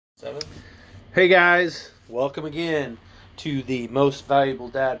7. Hey guys, welcome again to the Most Valuable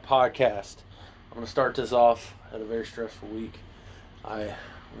Dad podcast. I'm going to start this off. I had a very stressful week. I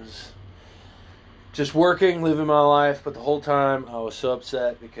was just working, living my life, but the whole time I was so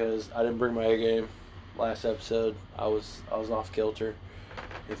upset because I didn't bring my A game. Last episode, I was off kilter.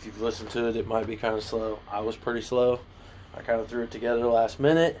 If you've listened to it, it might be kind of slow. I was pretty slow. I kind of threw it together last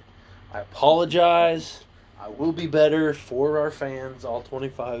minute. I apologize. I will be better for our fans, all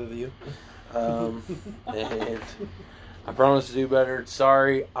 25 of you. And I promise to do better.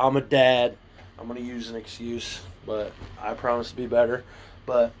 Sorry, I'm a dad. I'm going to use an excuse, but I promise to be better.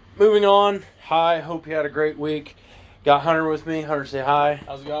 But moving on, hi, hope you had a great week. Got Hunter with me. Hunter, say hi.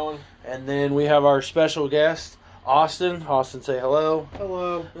 How's it going? And then we have our special guest, Austin. Austin, say hello.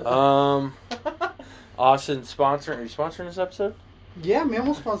 Hello. Austin sponsoring. Are you sponsoring this episode? Yeah,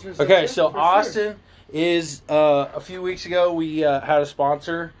 Mammal sponsors. Okay, so Austin is, a few weeks ago, we had a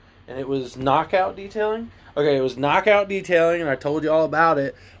sponsor, and it was Knockout Detailing. Okay, it was Knockout Detailing, and I told you all about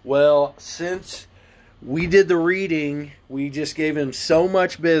it. Well, since we did the reading, we just gave him so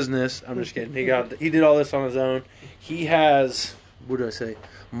much business. I'm just kidding. He did all this on his own. He has, what do I say,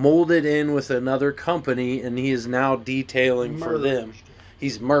 molded in with another company, and he is now detailing for them.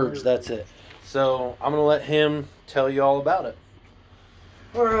 He's merged, that's it. So I'm going to let him tell you all about it.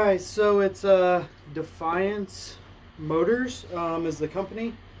 All right, so it's Defiance Motors is the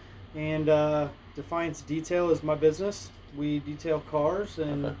company, and Defiance Detail is my business. We detail cars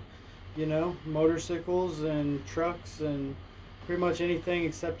and motorcycles and trucks and pretty much anything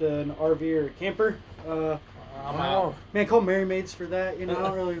except an RV or a camper. I'm out. Man, call Mary Maids for that. I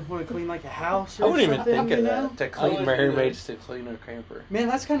don't really want to clean like a house or I wouldn't even something, think of that. To clean wouldn't Mary do that. Maids to clean a camper. Man,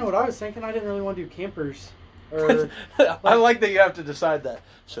 that's kind of what I was thinking. I didn't really want to do campers. Or, I like that you have to decide that.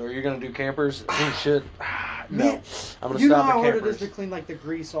 So are you going to do campers? Oh, shit. No. Man, I'm going to you know stop how at hard it campers. is to clean like the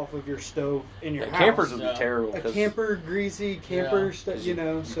grease off of your stove in your Yeah, house. campers would Yeah. be terrible. A 'cause camper, greasy camper, Yeah. stuff, you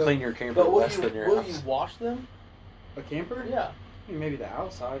so clean your camper But will less than your you house. wash them? a camper? Yeah. I mean, maybe the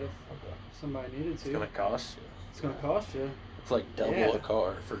outside if somebody needed to. It's going to cost you. It's gonna cost you. It's like double Yeah. a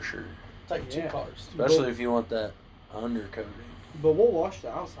car for sure. It's like Yeah. 2 cars. Especially if you want that undercoating. But we'll wash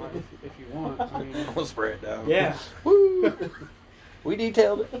the outside if you want. I mean, We'll spray it down. yeah. Woo! We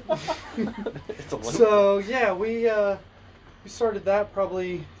detailed it. It's a little. So yeah, we started that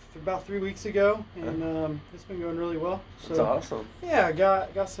probably about 3 weeks ago, and it's been going really well. So That's awesome. yeah,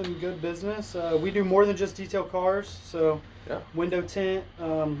 got some good business. We do more than just detail cars. So Yeah. window tint,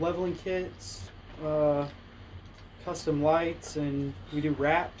 leveling kits, custom lights, and we do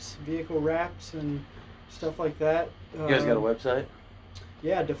wraps, vehicle wraps, and stuff like that. You guys got a website?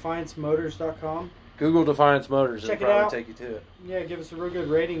 Yeah, DefianceMotors.com. Google Defiance Motors and Check it probably out. take you to it. Yeah, give us a real good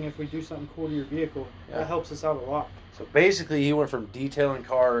rating if we do something cool to your vehicle. Yeah. That helps us out a lot. So basically, he went from detailing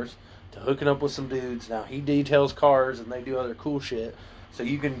cars to hooking up with some dudes. Now he details cars and they do other cool shit. So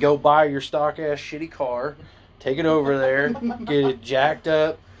you can go buy your stock ass shitty car, take it over there, get it jacked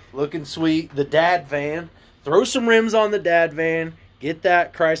up, looking sweet. The dad van, throw some rims on the dad van, get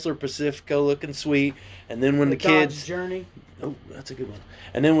that Chrysler Pacifica looking sweet, and then when the Dodge kids, Journey. oh, that's a good one.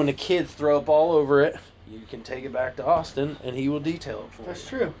 And then when the kids throw up all over it, you can take it back to Austin and he will detail it for That's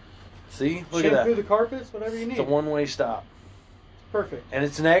you. true. See, look Shampoo at that. the carpets, whatever you need. It's a one-way stop. Perfect. And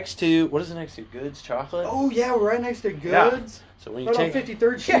it's next to, what is it next to? Goods Chocolate? Oh yeah, we're right next to Yeah. Goods. So when you Right on take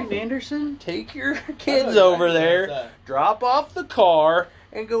 53rd Street in Yeah. Anderson. take your I kids know over exactly there, where it's drop off the car,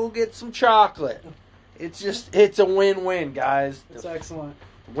 and go get some chocolate. It's a win-win, guys. That's excellent.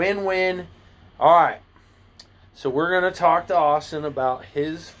 Win-win. All right. So we're going to talk to Austin about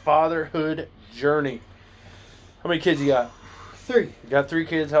his fatherhood journey. How many kids you got? 3. You got 3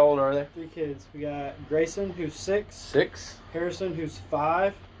 kids. How old are they? 3 kids. We got Grayson, who's 6. 6. Harrison, who's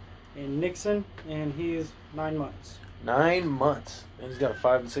 5. And Nixon, and he's 9 months. 9 months. And he's got a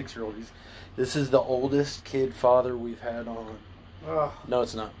 5 and 6-year-old. This is the oldest kid father we've had on. Oh, No,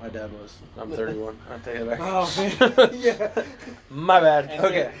 it's not. My dad was. I'm 31. I'll take it back. oh man. Yeah. My bad. And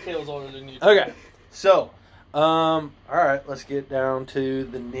Okay. Caleb's older than you. Okay. So, all right. Let's get down to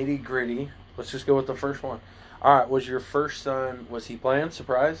the nitty gritty. Let's just go with the first one. All right. Was your first son? Was he playing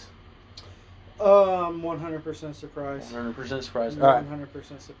surprise? 100% surprised. 100% surprise. All right.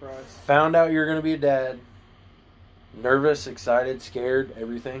 100% surprised. Found out you're gonna be a dad. Nervous, excited, scared,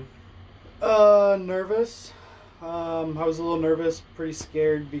 everything. Nervous. I was a little nervous, pretty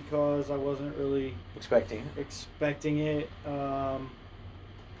scared because I wasn't really Expecting. expecting it.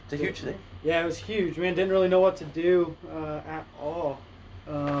 It's a huge thing. Yeah, it was huge, man. Didn't really know what to do at all.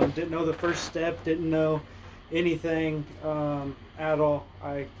 Didn't know the first step. Didn't know anything at all.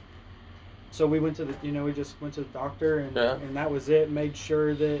 I So we went to we just went to the doctor, and Yeah. and that was it. Made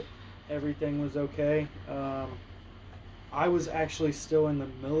sure that everything was okay. I was actually still in the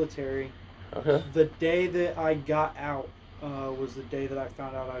military. Okay. The day that I got out was the day that I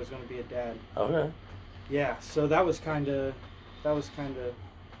found out I was going to be a dad. Okay. Yeah, so that was kind of That was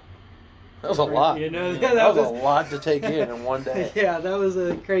a lot. You know, that was a lot to take in one day. Yeah, that was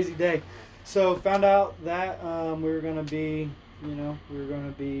a crazy day. So found out that we were going to be,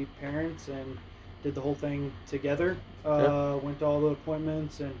 parents, and did the whole thing together. Went to all the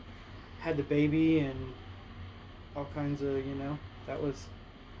appointments and had the baby and all kinds of, that was.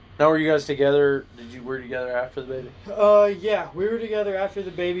 Now, were you guys together? Were you together after the baby? Yeah, we were together after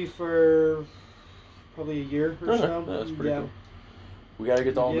the baby for probably a year or so. That's pretty cool. We got to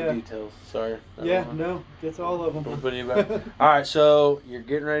get to all the details. Sorry. Get to all of them. Don't put any back. All right, so you're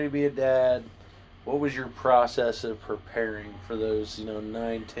getting ready to be a dad. What was your process of preparing for those,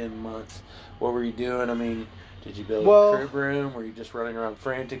 9-10 months? What were you doing? I mean, did you build a crib room? Were you just running around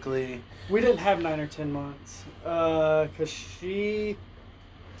frantically? We didn't have 9 or 10 months because she,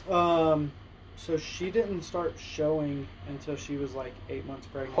 so she didn't start showing until she was like 8 months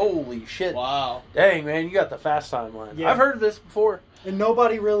pregnant. Holy shit! Wow! Dang, man, you got the fast timeline. Yeah. I've heard of this before, and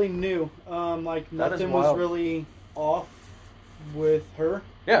nobody really knew. Nothing was really off with her.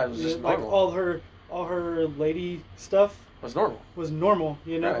 Yeah, it was just normal. Like all her lady stuff was normal.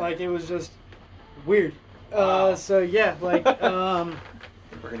 Right. Like it was just weird. Wow. So yeah, like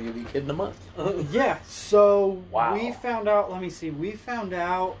we're gonna give you a kid in a month. Yeah. So wow. We found out. Let me see. We found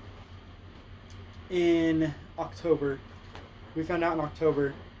out in October.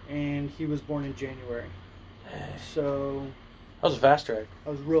 And he was born in January. So that was a fast track.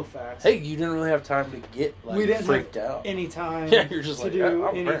 That was real fast. Hey, you didn't really have time to get we didn't freaked have out. Any time you're just to do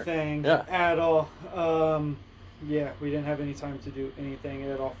I'm anything at all. Yeah, we didn't have any time to do anything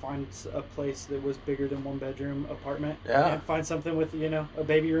at all. Find a place that was bigger than 1-bedroom apartment. Yeah. And find something with a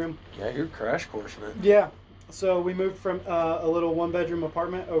baby room. Yeah, you're crash coursing it. Yeah. So we moved from a little 1-bedroom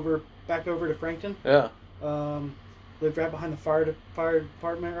apartment back over to Frankton. Yeah. Lived right behind the fire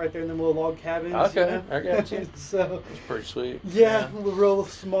department, right there in the little log cabins. Okay, I got you. So it's pretty sweet. Yeah, real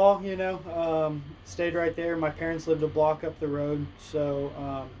small. Stayed right there. My parents lived a block up the road, so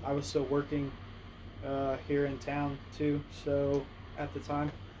I was still working here in town too. So at the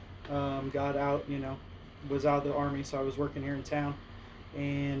time, got out. Was out of the army, so I was working here in town,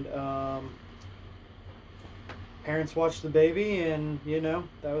 and parents watched the baby, and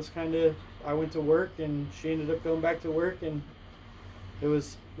that was kind of. I went to work, and she ended up going back to work, and it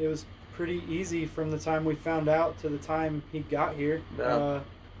was pretty easy from the time we found out to the time he got here. Yeah.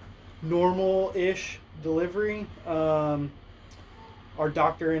 Normal-ish delivery. Our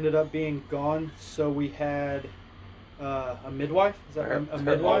doctor ended up being gone, so we had a midwife. Is that a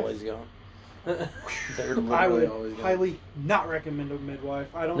midwife? Always gone. I would highly not recommend a midwife.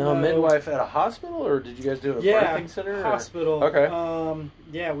 I don't know. No, a midwife at a hospital, or did you guys do it at a birthing center? Hospital. Okay.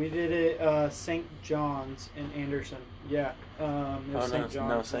 Yeah, we did it St. John's in Anderson. Yeah. It was St. John's.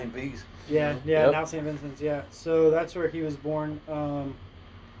 Now St. V's. Yeah, now St. Vincent's. Yeah. So that's where he was born.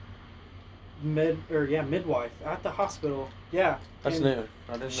 Midwife at the hospital. Yeah. That's new.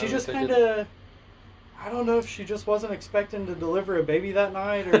 I didn't know. She just kind of. I don't know if she just wasn't expecting to deliver a baby that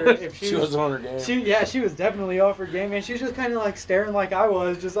night, or if she was on her game. She was definitely off her game, and she was just kind of like staring like I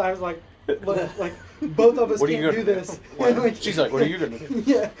was. I was like, like both of us can't do this. She's like, what are you gonna do?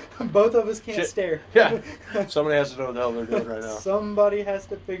 Yeah, both of us can't stare. Yeah, somebody has to know what the hell they're doing right now. Somebody has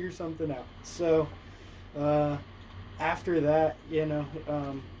to figure something out. So, after that,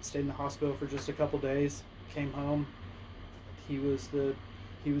 stayed in the hospital for just a couple days. Came home. He was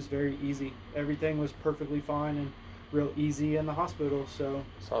very easy. Everything was perfectly fine and real easy in the hospital. So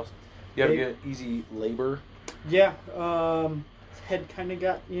that's awesome. You had a good easy labor. Yeah. Head kind of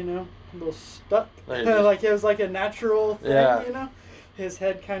got a little stuck. Like it was like a natural thing. Yeah. His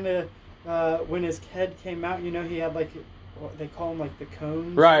head kind of when his head came out. He had like what they call them like the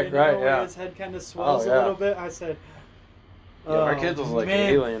cones. Right. Where his head kind of swells a little bit. I said. Yeah, my kids was like an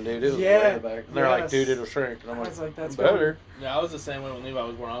alien, dude. It was way back. And they're like, dude, it'll shrink. And I'm like, that's better. Yeah, I was the same way when Levi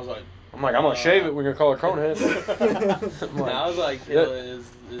was born. I was like, I'm gonna shave it. We're gonna call her Cronehead. I was like, is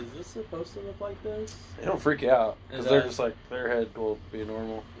this supposed to look like this? They don't freak you out because they're just like their head will be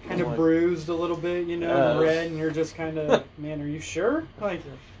normal. Kind of bruised a little bit, red, and you're just kind of, man, are you sure? Like,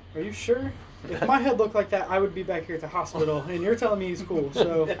 are you sure? If my head looked like that, I would be back here at the hospital, and you're telling me he's cool.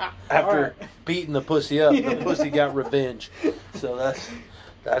 So after beating the pussy up, the pussy got revenge. So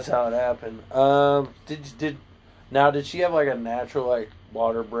that's how it happened. Did she have like a natural like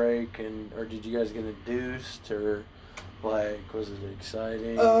water break, or did you guys get induced, or Like, was it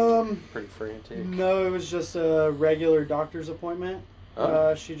exciting? Pretty frantic? No, it was just a regular doctor's appointment.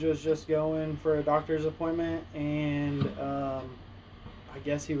 Oh. She was just going for a doctor's appointment, and I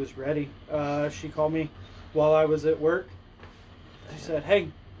guess he was ready. She called me while I was at work. She said, "Hey,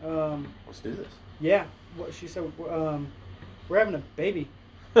 let's do this." Yeah, what she said. We're having a baby.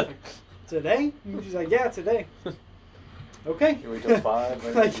 Like, today? And she's like, "Yeah, today." Okay. You wait till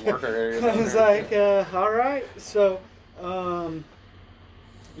 5. Like, work area I was like, all right. So,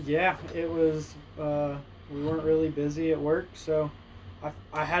 yeah, it was. We weren't really busy at work, so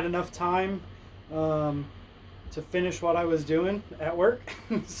I had enough time to finish what I was doing at work.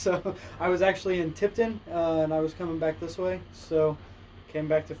 So I was actually in Tipton, and I was coming back this way. So came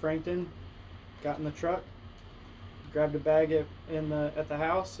back to Frankton, got in the truck, grabbed a bag at the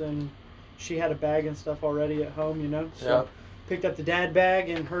house, and she had a bag and stuff already at home, you know. So yeah. Picked up the dad bag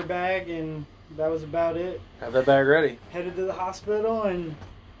and her bag, and that was about it. Have that bag ready. Headed to the hospital and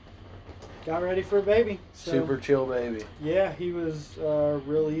got ready for a baby. So, super chill baby. Yeah, he was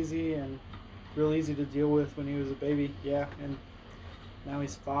real easy to deal with when he was a baby. Yeah, and now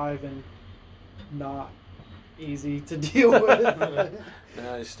he's 5 and not easy to deal with.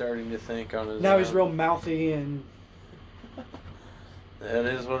 Now he's starting to think on his Now own. he's real mouthy and that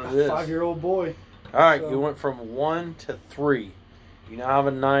is what it a is. 5-year-old boy. All right, So- you went from 1 to 3. You now have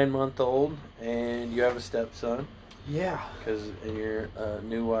a 9-month-old, and you have a stepson. Yeah. And your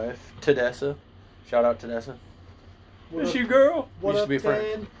new wife, Tedessa. Shout out Tedessa. What Is up- she girl? What We used up, to be friends.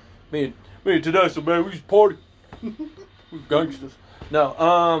 Ted? Me and Tedessa, man, we used to party. We gangsters. No,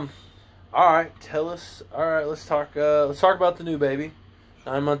 all right, tell us. All right, let's talk about the new baby.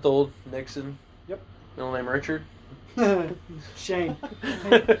 9-month-old Nixon. Yep. Middle name Richard. Shane.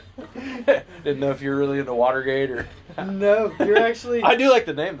 Didn't know if you were really into Watergate or. No, you're actually. I do like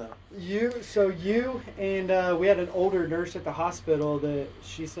the name though. You and we had an older nurse at the hospital that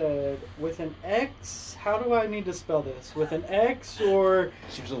she said, with an X, how do I need to spell this? With an X or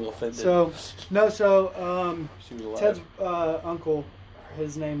She was a little offended. so She was alive. Ted's uncle,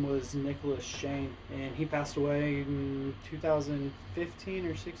 his name was Nicholas Shane, and he passed away in 2015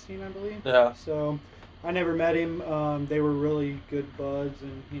 or 16, I believe. Yeah. So I never met him. They were really good buds,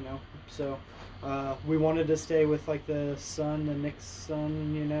 and so we wanted to stay with like the son, the Nick's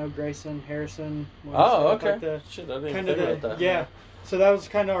son, Grayson Harrison. Oh, okay. Like Shit, I didn't kind think of about that. yeah. So that was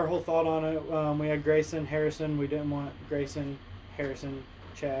kind of our whole thought on it. We had Grayson Harrison. We didn't want Grayson Harrison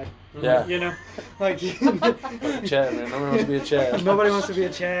Chad. Yeah. Like Chad, man. Nobody wants to be a Chad. Nobody wants to be a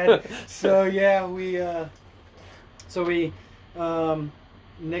Chad. So yeah, we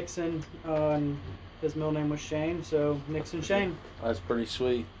Nixon. His middle name was Shane, so Nixon Shane. That's pretty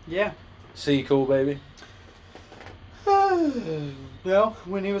sweet. Yeah. See, cool baby. Well,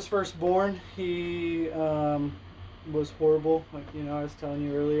 when he was first born, he was horrible. Like I was telling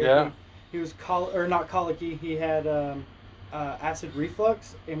you earlier. Yeah. He was not colicky. He had acid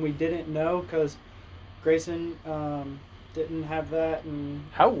reflux, and we didn't know because Grayson didn't have that, and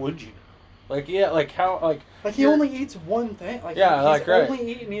How would you? Like, yeah, like how, like he only eats one thing. Like Yeah, he's like, right. only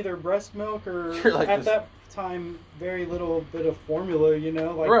eating either breast milk or You're like at this- that time very little bit of formula.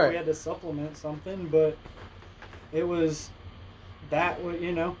 Like Right. we had to supplement something, but it was that.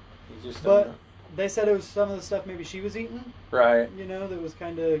 you just But don't know. they said it was some of the stuff maybe she was eating. Right. That was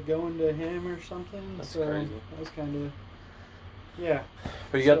kind of going to him or something. That's so crazy. that was kind of yeah.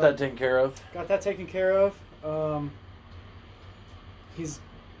 But you got So- that taken care of. Got that taken care of. He's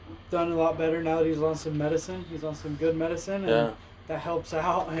done a lot better now that he's on some medicine. He's on some good medicine, and Yeah. that helps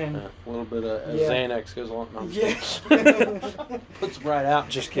out. And Yeah. A little bit of Yeah. Xanax goes along. No, I'm yeah, just kidding. Puts them right out.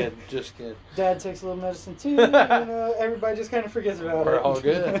 Just kidding. Just kidding. Dad takes a little medicine too. Everybody just kind of forgets about it. We're all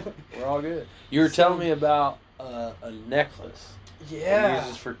good. We're all good. You were telling me about a necklace. That Yeah.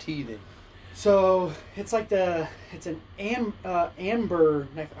 uses for teething. So it's like it's an amber.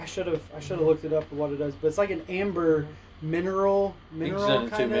 I should have looked it up what it is, but it's like an amber mineral You can send it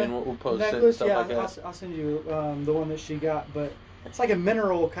to kind me and of we'll post it and necklace. stuff Yeah, like that. I'll send you the one that she got, but it's like a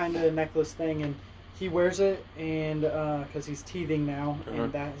mineral kind of necklace thing, and he wears it, and because he's teething now, Uh-huh.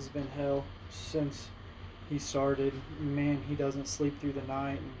 and that has been hell since he started. Man, he doesn't sleep through the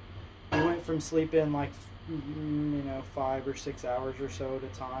night. And he went from sleeping like 5 or 6 hours or so at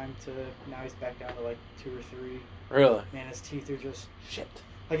a time to now he's back down to like 2 or 3. Really? Man, his teeth are just Shit.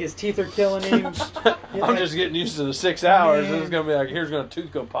 like his teeth are killing him. I'm just getting used to the 6 hours. Man. It's gonna be like here's gonna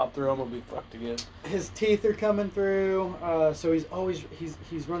tooth go pop through. I'm gonna be fucked again. His teeth are coming through, so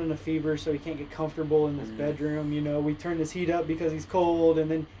he's running a fever, so he can't get comfortable in his Mhm. bedroom. We turn his heat up because he's cold, and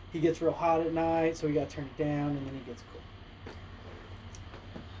then he gets real hot at night, so we got to turn it down, and then he gets cold.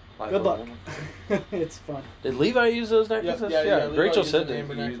 Good luck. It's fun. Did Levi use those necklaces? Yeah. Rachel said the they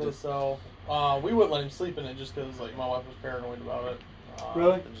Amber used necklace, it. so we wouldn't let him sleep in it just because like my wife was paranoid about it.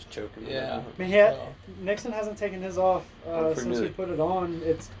 Really? They're just choking. Yeah. I mean, Nixon hasn't taken his off since he put it on.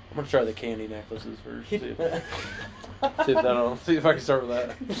 I'm gonna try the candy necklaces first. See if I can start with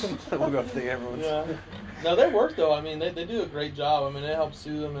that. We'll go to the everyone's. Yeah. No, they work though. I mean, they do a great job. I mean, it helps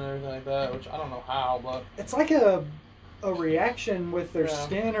soothe them and everything like that. Which I don't know how, but it's like a reaction with their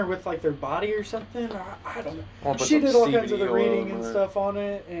skin or with like their body or something. I don't know. She did all kinds of the reading and stuff on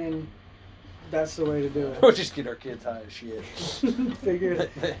it, and that's the way to do it. We'll just get our kids high as shit. Figured.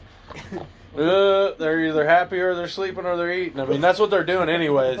 They're either happy or they're sleeping or they're eating. I mean, that's what they're doing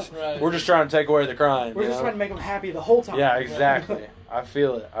anyways. Right. We're just trying to take away the crying. We're just trying to make them happy the whole time. Yeah, exactly. I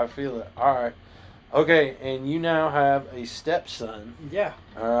feel it. All right. Okay, and you now have a stepson. Yeah.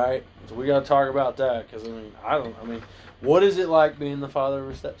 All right. So we got to talk about that because I mean, what is it like being the father of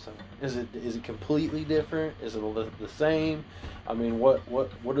a stepson? Is it completely different? Is it the same? I mean, what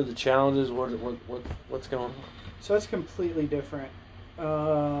are the challenges? What's going on? So it's completely different.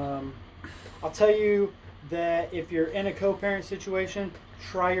 I'll tell you that if you're in a co-parent situation,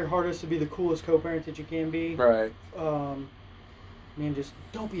 try your hardest to be the coolest co-parent that you can be. Right. Just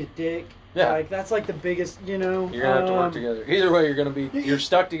don't be a dick. Yeah. Like that's like the biggest, You're gonna have to work together. Either way, you're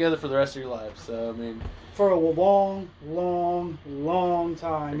stuck together for the rest of your life. So I mean, for a long, long, long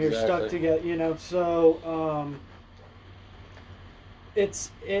time, exactly. You're stuck together. So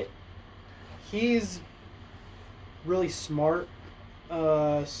he's really smart.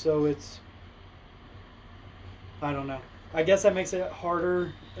 So I don't know. I guess that makes it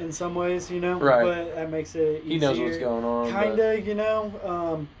harder in some ways, Right. But that makes it easier. He knows what's going on. Kinda,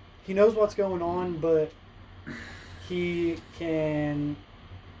 he knows what's going on, but he's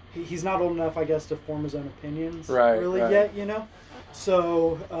not old enough, I guess, to form his own opinions yet,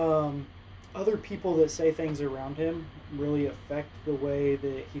 So, other people that say things around him really affect the way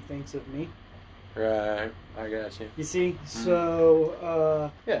that he thinks of me. Right, I got you. You see?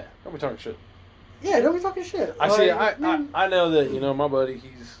 So, yeah, don't be talking shit. Yeah, don't be talking shit. I know that, my buddy,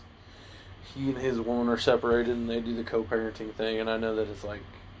 he and his woman are separated and they do the co-parenting thing, and I know that it's like,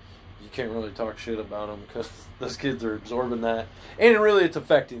 you can't really talk shit about them because those kids are absorbing that, and really it's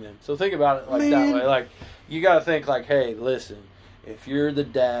affecting them. So think about it that way. Like, you got to think like, hey, listen, if you're the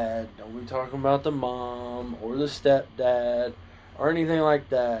dad, don't be talking about the mom or the stepdad or anything like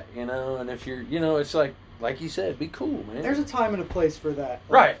that, and if you're, it's like you said, be cool, man. There's a time and a place for that.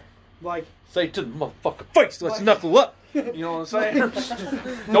 Right. Like, say to the motherfucking face, let's knuckle up. You know what I'm saying?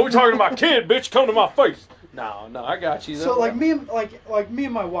 Don't be talking to my kid, bitch. Come to my face. No, I got you. So me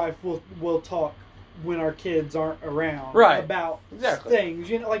and my wife will talk when our kids aren't around, right? About things.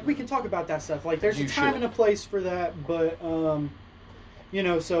 We can talk about that stuff. Like there's a time and a place for that, but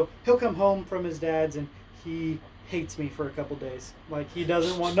so he'll come home from his dad's and he hates me for a couple days. Like he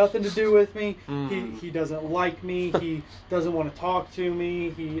doesn't want nothing to do with me. He doesn't like me. He doesn't want to talk to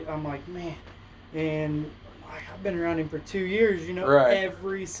me. I'm like, man, and I've been around him for 2 years,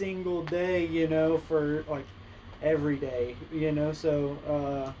 every single day, for like every day,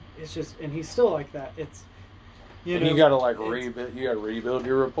 so it's just, and he's still like that. It's, and you gotta rebuild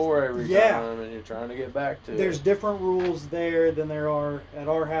your rapport every time, and you're trying to get back to there's different rules there than there are at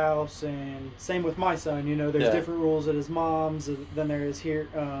our house, and same with my son, there's different rules at his mom's than there is here.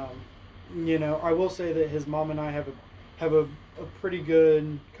 I will say that his mom and I have a pretty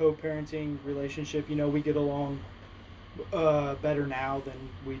good co-parenting relationship. We get along better now than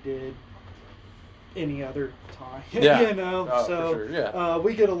we did any other time. Yeah. So for sure. Yeah.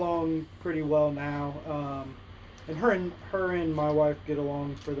 We get along pretty well now. And her and my wife get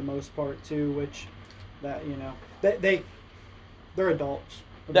along for the most part too, which that they're adults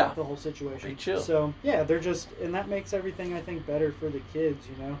about the whole situation. They chill. So they're just, and that makes everything I think better for the kids.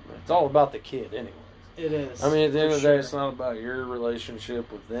 It's all about the kid anyway. It is. I mean, at the end of the day, it's not about your relationship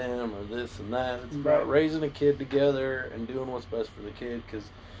with them or this and that. It's about raising a kid together and doing what's best for the kid, because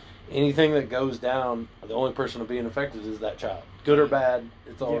anything that goes down, the only person being affected is that child. Good or bad,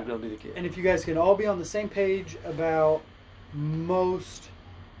 it's always going to be the kid. And if you guys can all be on the same page about most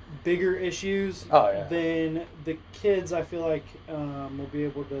bigger issues, then the kids, I feel like, will be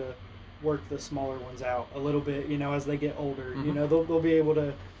able to work the smaller ones out a little bit, as they get older. Mm-hmm. They'll be able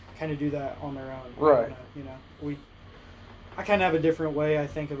to kind of do that on their own. Right. I kind of have a different way, I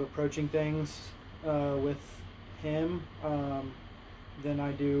think, of approaching things with him than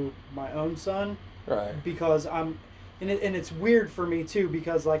I do my own son. Right. Because and it's weird for me too,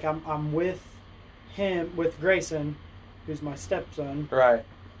 because like I'm with him, with Grayson, who's my stepson. Right.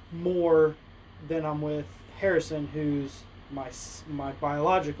 More than I'm with Harrison, who's my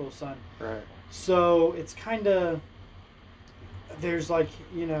biological son. Right. So it's kind of, there's like,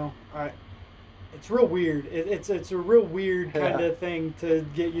 it's real weird. It's a real weird kind of thing to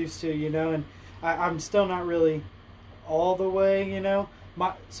get used to, and I'm still not really all the way,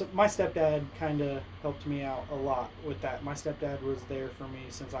 My stepdad kind of helped me out a lot with that. My stepdad was there for me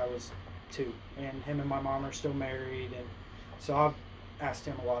since I was 2, and him and my mom are still married, and so I've asked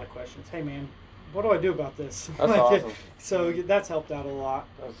him a lot of questions. Hey man, what do I do about this? That's awesome. So that's helped out a lot.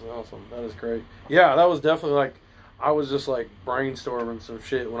 That's awesome. That is great. Yeah, that was definitely like, I was just like brainstorming some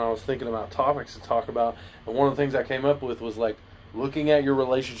shit when I was thinking about topics to talk about. And one of the things I came up with was like looking at your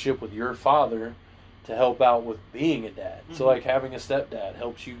relationship with your father to help out with being a dad. Mm-hmm. So like having a stepdad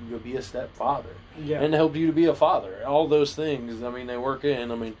helps you to be a stepfather. Yeah. And helps you to be a father. All those things, I mean, they work in.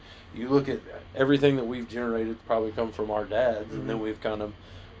 I mean, you look at everything that we've generated probably come from our dads, mm-hmm. and then we've kind of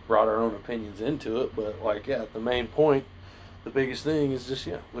brought our own opinions into it. But like, yeah, the main point, the biggest thing is just,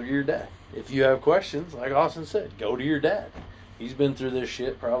 look at your dad. If you have questions, like Austin said, go to your dad. He's been through this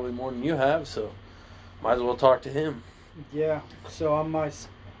shit probably more than you have, so might as well talk to him. Yeah. So I'm my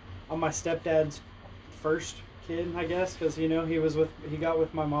stepdad's first kid, I guess, because he got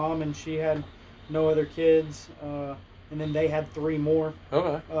with my mom, and she had no other kids, and then they had 3 more.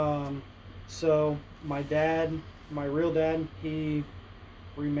 Okay. So my real dad, he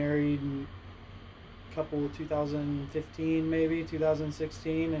remarried in a couple of 2015, maybe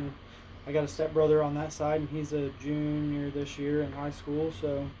 2016, and I got a stepbrother on that side, and he's a junior this year in high school,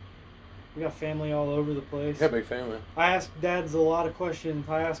 so we got family all over the place. Yeah, big family. I ask dads a lot of questions.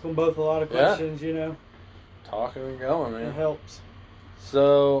 I ask them both a lot of questions, Talking and going, man. It helps.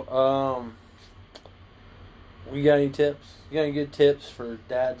 So, we got any tips? You got any good tips for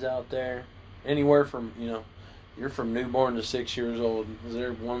dads out there? Anywhere from, you're from newborn to 6 years old. Is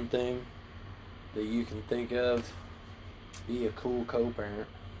there one thing that you can think of? Be a cool co-parent.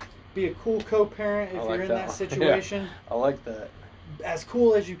 Be a cool co-parent if you're in that situation. Yeah, I like that. As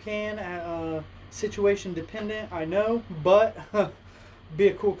cool as you can, situation dependent, I know, but be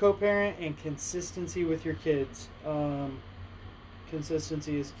a cool co-parent, and consistency with your kids.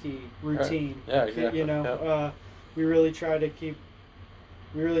 Consistency is key. Routine. Right. Yeah, exactly. We really try to keep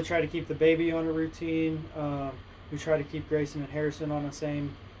the baby on a routine. We try to keep Grayson and Harrison on the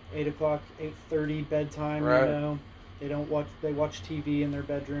same 8 o'clock, 8:30 bedtime. Right. They watch TV in their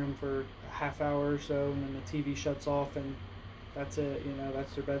bedroom for a half hour or so, and then the TV shuts off, and that's it.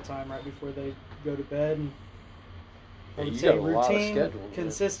 That's their bedtime right before they go to bed. And I would say routine,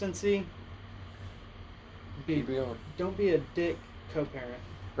 consistency. Don't be a dick co-parent.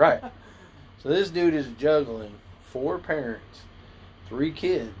 Right. So this dude is juggling 4 parents, 3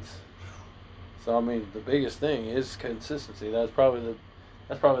 kids. So I mean, the biggest thing is consistency. That's probably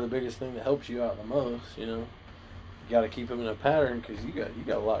the biggest thing that helps you out the most. You got to keep them in a pattern, because you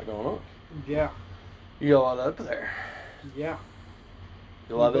got a lot going on. Yeah. You got a lot up there. Yeah.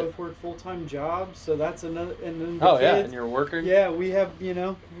 You love it. We both work full-time jobs, so that's another. And then and you're working. Yeah, we have.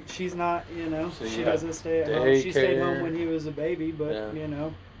 She's not. So she doesn't stay at home. She stayed home when he was a baby, but What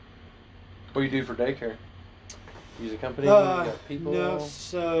do you do for daycare? Use a company? You got people? No.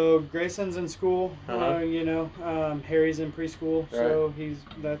 So Grayson's in school. Harry's in preschool. Right. So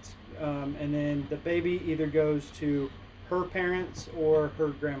and then the baby either goes to her parents or her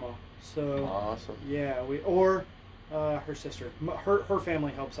grandma. So awesome. Yeah, her sister. Her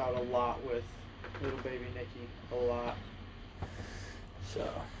family helps out a lot with little baby Nikki. A lot. So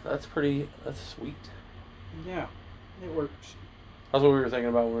that's sweet. Yeah, it works. That's what we were thinking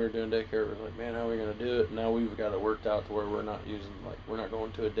about when we were doing daycare. We were like, man, how are we going to do it? Now we've got it worked out to where we're not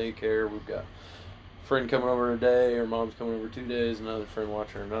going to a daycare. We've got a friend coming over a day, or mom's coming over 2 days, another friend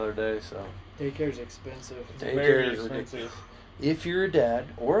watching her another day. So daycare's expensive. Daycare is ridiculous. If you're a dad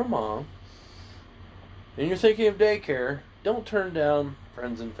or a mom and you're thinking of daycare, don't turn down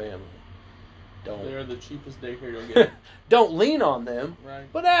friends and family. Don't. They're the cheapest daycare you'll get. Don't lean on them,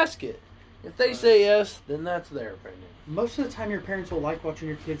 right? But ask it. If they say yes, then that's their opinion. Most of the time, your parents will like watching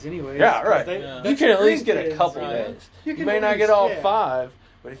your kids anyway. Yeah, right. You can at least get a couple days. You may not get all 5,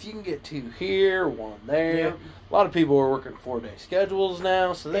 but if you can get 2 here, 1 there. Yeah. A lot of people are working 4-day schedules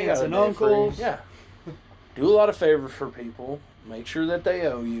now, so they got a day uncles. Free. Yeah. Do a lot of favors for people. Make sure that they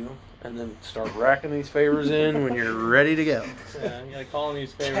owe you, and then start racking these favors in when you're ready to go. Yeah, you gotta call in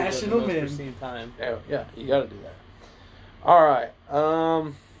these favors at the most pristine time. Yeah, you gotta do that. All right.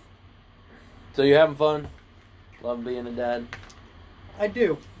 So you having fun? Love being a dad? I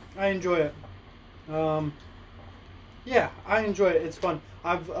do. I enjoy it. Yeah, I enjoy it. It's fun.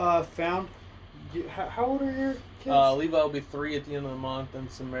 I've found... How old are your kids? Levi will be 3 at the end of the month,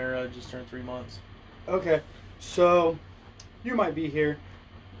 and Samara just turned 3 months. Okay. So, you might be here,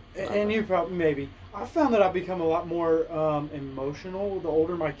 and you probably maybe. I found that I've become a lot more emotional the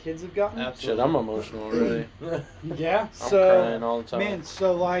older my kids have gotten. Absolutely. Shit, I'm emotional already. Yeah, I'm so crying all the time. man,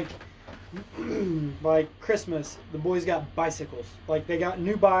 so like Christmas, the boys got bicycles. Like they got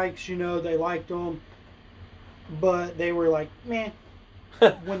new bikes, you know, they liked them, but they were like, man.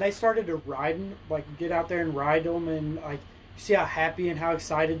 When they started to riding, like get out there and ride them, and like you see how happy and how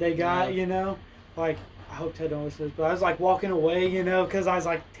excited they got, Yeah. you know, like I hope Ted don't listen to this, but I was like walking away, you know, because I was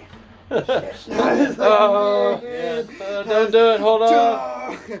like, damn. Oh, man. don't do it. Hold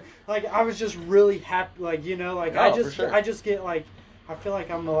on. Like I was just really happy, like you know, like Oh, for sure. I just get like I feel like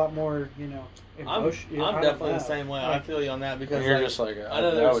I'm a lot more, you know, I'm emotional. definitely the same way. I feel you on that because You're like, just like, I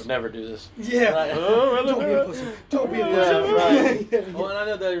know I there's- would never do this. Yeah. Right. Don't be a pussy. Don't be a pussy. Yeah, right. Well, and I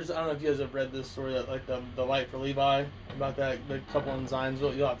know there's, I don't know if you guys have read this story, that like the light for Levi, about that, the couple in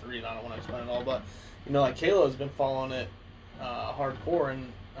Zionsville. You'll have to read it. I don't want to explain it all, but you know, like Kayla's been following it hardcore,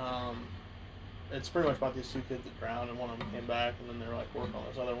 and it's pretty much about these two kids that drowned, and one of them came back, and then they're like working on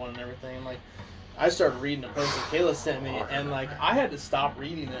this other one and everything. And like, I started reading a post that Kayla sent me, and like I had to stop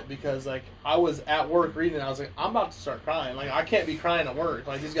reading it because like I was at work reading it. I was like, I'm about to start crying. Like I can't be crying at work.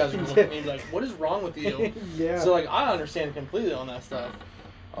 Like these guys are gonna look at me like, what is wrong with you? Yeah. So like I understand completely on that stuff.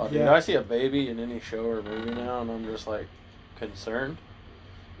 Oh, dude, Yeah. I see a baby in any show or movie now, and I'm just like concerned.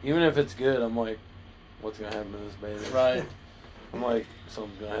 Even if it's good, I'm like, what's gonna happen to this baby? Right. I'm like,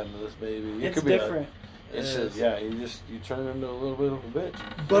 something's gonna happen to this baby. It It's could be different. It's It just, is. yeah, you turn into a little bit of a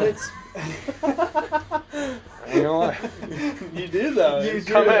bitch. But it's I ain't gonna lie. You do though. You It's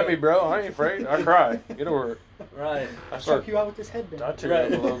do. Come true. at me, bro. I ain't afraid. I cry. Get over it. Right. I choke start. you out with this headband. I tear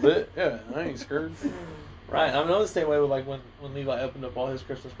up a little bit. Yeah, I ain't scared. Right. I mean, I'm the same way with like when Levi opened up all his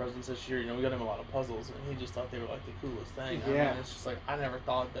Christmas presents this year. You know, we got him a lot of puzzles, and he just thought they were like the coolest thing. I Yeah. mean, it's just like I never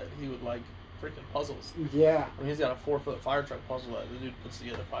thought that he would like freaking puzzles. Yeah. I mean, he's got a 4-foot fire truck puzzle that the dude puts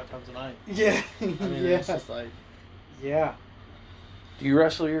together 5 times a night. Yeah. I mean, yeah. it's just like Yeah. Do you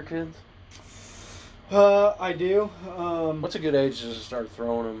wrestle your kids? I do. What's a good age to just start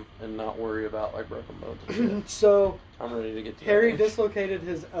throwing them and not worry about like broken bones and shit? So I'm ready to get to Harry that age. dislocated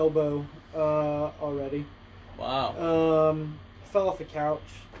his elbow already. wow. Fell off the couch.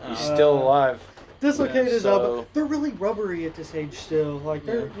 He's Uh, still alive. Dislocated Yeah, his so- elbow. They're really rubbery at this age still. Like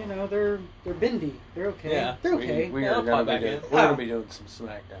they're, Yeah. you know, they're bendy. They're okay. Yeah. They're okay. We Yeah, are I'll gonna pop be back doing, in. we're gonna be doing some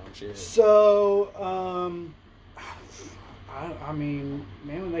SmackDown shit. So, I mean,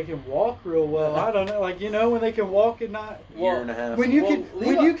 man, when they can walk real well, I don't know. Like you know, when they can walk and not. Year and a half. When you Well, can when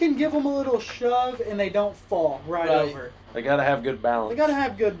Levi- you can give them a little shove and they don't fall right Right. over. They gotta have good balance. They gotta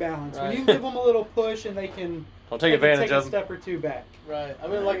have good balance. When Right. you can give them a little push and they can Don't they take can advantage take a of them. step or two back. Right. I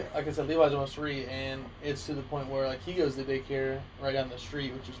mean, like I said, Levi's almost 3, and it's to the point where like he goes to daycare right down the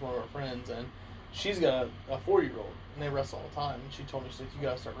street, which is one of our friends, and she's got a 4-year-old, and they wrestle all the time. And she told me, she's like, you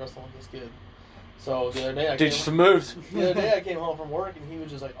gotta start wrestling with this kid. So the other day I Teach came, some moves. the other day I came home from work, and he was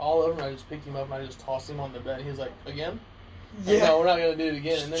just like all over me. I just picked him up and I just tossed him on the bed. And he was like, again? Like, no, we're not gonna do it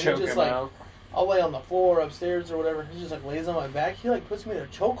again. And then Choke he just him like, out. I'll lay on the floor upstairs or whatever. He just like lays on my back. He like puts me in a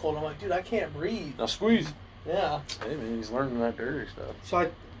chokehold. I'm like, dude, I can't breathe. Now squeeze. Yeah. Hey man, he's learning that dirty stuff. So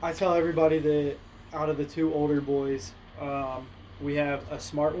I tell everybody that out of the 2 older boys, we have a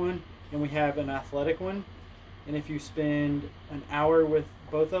smart one and we have an athletic one. And if you spend an hour with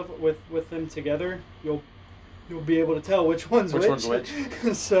both of with them together, you'll be able to tell which one's Which which.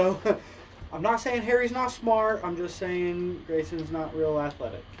 one's So I'm not saying Harry's not smart. I'm just saying Grayson's not real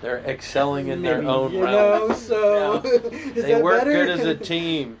athletic. They're excelling in their Maybe, own you realm. know, so is They that work better? good as a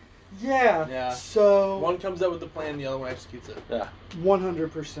team. Yeah. Yeah. So One comes up with the plan, the other one executes it. Yeah.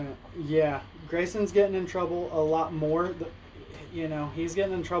 100%. Yeah. Grayson's getting in trouble a lot more. You know, he's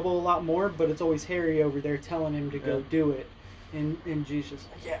getting in trouble a lot more, but it's always Harry over there telling him to go Yeah. do it. And G's just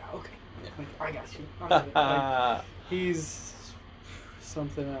like, yeah, okay. Yeah. Like, I got you. I got it. Like, he's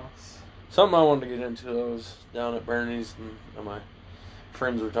something else. Something I wanted to get into, I was down at Bernie's and my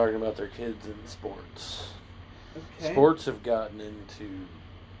friends were talking about their kids in sports. Okay. Sports have gotten into,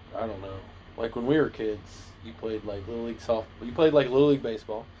 I don't know, like when we were kids, you played like Little League softball, you played like Little League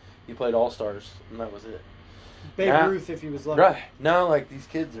baseball, you played All-Stars, and that was it. Babe Nah. Ruth, if he was lucky. Right. Now, like, these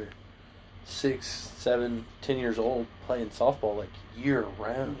kids are 6, 7, 10 years old playing softball, like,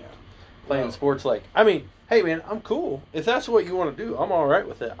 year-round. Yeah. Playing Wow. sports, like, I mean, hey, man, I'm cool. If that's what you want to do, I'm all right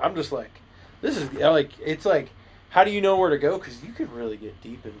with it. I'm just like, this is, like, it's like, how do you know where to go? Because you could really get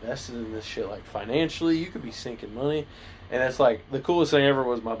deep invested in this shit, like, financially. You could be sinking money. And it's like, the coolest thing ever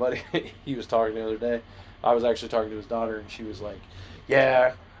was my buddy, he was talking the other day. I was actually talking to his daughter, and she was like,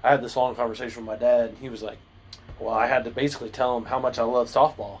 yeah, I had this long conversation with my dad, and he was like, well, I had to basically tell him how much I love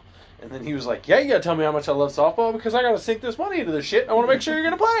softball. And then he was like, yeah, you got to tell me how much I love softball because I got to sink this money into this shit. And I want to make sure you're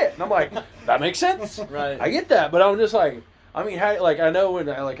going to play it. And I'm like, that makes sense. Right. I get that. But I'm just like, I mean, like, I know when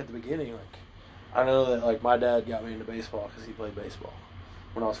I, like, at the beginning, like, I know that, like, my dad got me into baseball because he played baseball.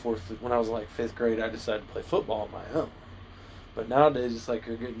 When I was like 5th grade, I decided to play football on my own. But nowadays, it's like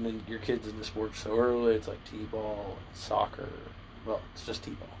you're getting your kids into sports so early. It's like t-ball, soccer. Well, it's just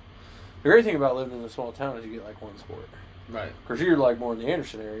t-ball. The great thing about living in a small town is you get like one sport. Right. Of course, you're like more in the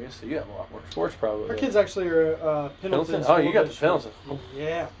Anderson area, so you have a lot more sports probably. Our kids actually are Pendleton. Oh, you got the Pendleton.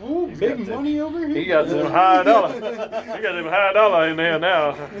 Yeah. Ooh, He's big got the- money over here. He got them high dollar. He got them high dollar in there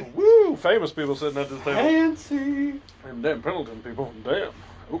now. Woo! Famous people sitting at this table. Fancy. Them damn Pendleton people. Damn.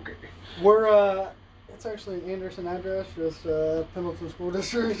 Okay. We're it's actually an Anderson address, just Pendleton School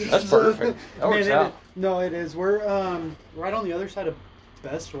District. That's perfect. That works out. No, it is. We're right on the other side of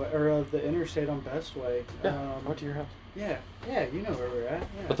Bestway, or of the interstate on Bestway. Yeah. I went to your house. Yeah, you know where we're at. Yeah.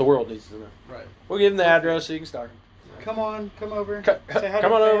 But the world needs to know. Right. We'll give them the address so you can stalk them. Come over. Come Say hi to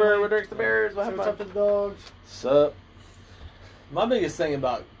on the over. family. We'll drink the beers. We'll Say have what's fun. up to the dogs. Sup? My biggest thing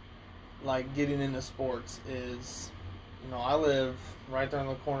about like getting into sports is, you know, I live right there on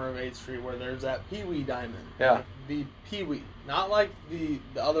the corner of 8th Street where there's that Pee Wee Diamond. Yeah. Like the Pee Wee, not like the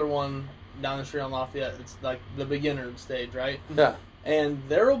other one down the street on Lafayette. It's like the beginner stage, right? Yeah. And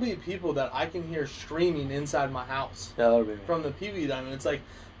there will be people that I can hear screaming inside my house Yeah, that'll be me. from the Pee Wee Diamond. It's like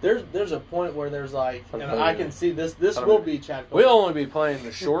there's a point where there's like, and That'll I be me. can see this That'll will be be Chad. We'll only be playing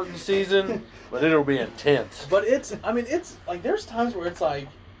the shortened season, but it'll be intense. But it's like there's times where it's like,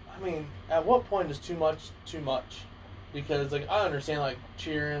 I mean, at what point is too much too much? Because like I understand like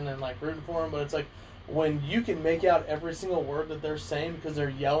cheering and like rooting for them, but it's like when you can make out every single word that they're saying because they're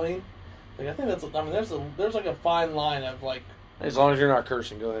yelling. Like I think there's like a fine line of like. As long as you're not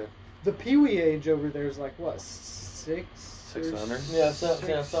cursing, go ahead. The Pee Wee age over there is like what, 600? 600? Yeah, something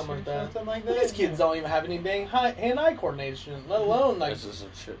like that. Something like that. These kids don't even have any dang hand-eye coordination, let alone like This is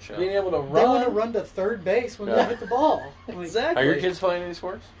a shit show. being able to They want run. to run to third base when Yeah. they hit the ball. Like, Exactly. Are your kids playing any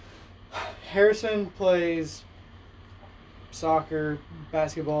sports? Harrison plays soccer,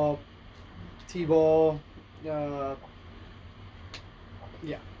 basketball, t-ball.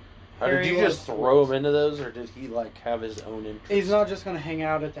 How did Harry you loves just throw sports. him into those, or did he like have his own interest? He's not just going to hang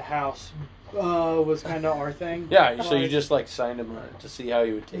out at the house. Was kind of our thing. Yeah, so you Like, just like signed him to see how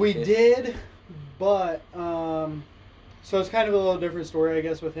he would take we it. did, but so it's kind of a little different story, I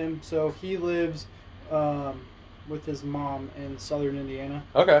guess, with him. So he lives with his mom in southern Indiana.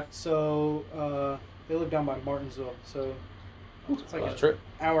 Okay. So they live down by Martinsville. So it's like That's an trip.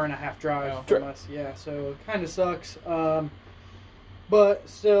 hour and a half drive Oh. from us. Yeah, so it kind of sucks. But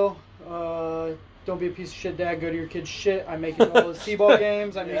still, don't be a piece of shit, Dad. Go to your kid's shit. I make it to all his t-ball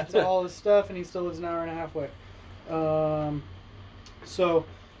games. I make it to all his stuff, and he still lives an hour and a half away. So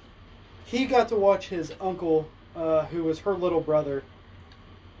he got to watch his uncle, who was her little brother.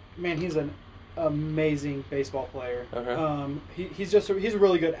 Man, he's an amazing baseball player. Okay. He's a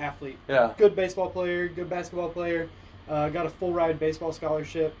really good athlete. Yeah. Good baseball player, good basketball player. Got a full ride baseball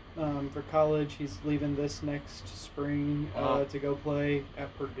scholarship for college. He's leaving this next spring Wow. to go play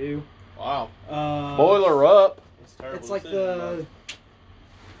at Purdue. Wow. Boiler up. It's terrible. It's like decision,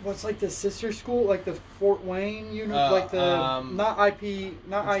 what's like the sister school, like the Fort Wayne, like the not IP,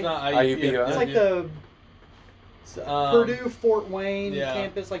 not but I. it's not IUP, IUP. It's like the Purdue Fort Wayne yeah.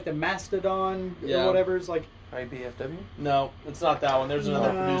 campus, like the Mastodon Yeah. or whatever. It's like, IBFW? No, it's not that one. There's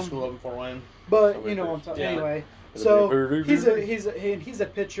another No. Purdue school up in Fort Wayne. but you know what I'm talking. Yeah. Anyway, It'll so be he's a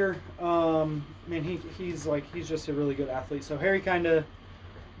pitcher. Man, he's just a really good athlete. So Harry kind of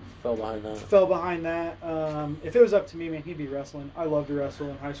Fell behind that. fell behind that. If it was up to me, man, he'd be wrestling. I loved to wrestle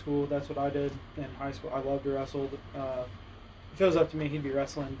in high school. That's what I did in high school. I loved to wrestle. If it was up to me, he'd be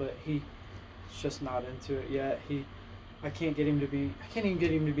wrestling, but he's just not into it yet. I can't even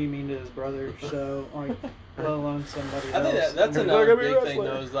get him to be mean to his brother. So, like, let alone somebody else. I think that's They're another gonna be big thing wrestling.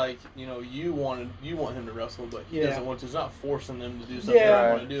 though. Is like, you know, you want him to wrestle, but he Yeah. doesn't want to. It's not forcing them to do something Yeah. they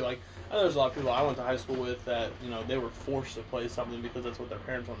don't want to do. Like, I know there's a lot of people I went to high school with that, you know, they were forced to play something because that's what their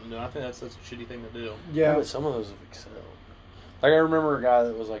parents wanted to do. I think that's such a shitty thing to do. Yeah, Yeah. but some of those have excelled. Like, I remember a guy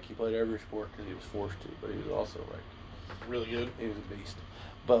that was like, he played every sport because he was forced to, but he was also like, Really good. he was a beast.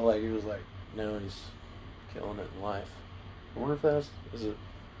 But like, he was like, no, he's killing it in life. I wonder if is it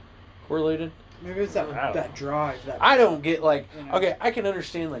correlated? Maybe it's I don't that know. drive. I don't get like, You know. okay, I can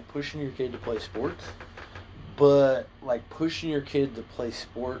understand like pushing your kid to play sports, but like pushing your kid to play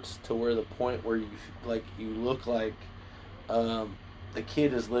sports to where the point where you look like the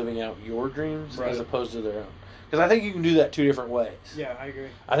kid is living out your dreams Right. as opposed to their own. Because I think you can do that two different ways. Yeah, I agree.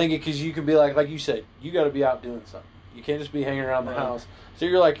 I think because you can be like you said, you got to be out doing something. You can't just be hanging around the house. So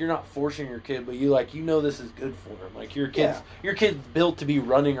you're not forcing your kid, but you know this is good for him. Like your kid's built to be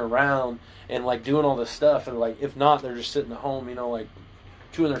running around and like doing all this stuff, and like if not, they're just sitting at home, like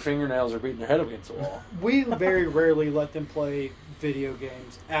chewing their fingernails or beating their head against the wall. We very rarely let them play video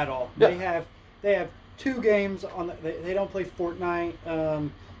games at all. Yeah. They have 2 games on. They don't play Fortnite.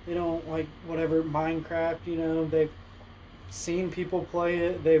 They don't like whatever Minecraft. They've seen people play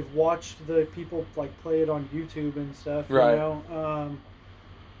it. They've watched the people like play it on YouTube and stuff. Right.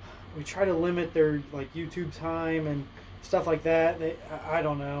 We try to limit their like YouTube time and stuff like that. I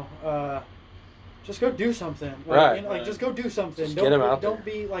don't know. Just go do something. Like, Right. Just go do something. Just get 'em out Don't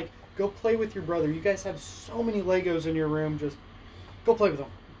be like, go play with your brother. You guys have so many Legos in your room. Just go play with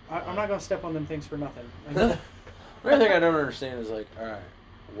them. I'm not going to step on them things for nothing. The only thing I don't understand is like, all right,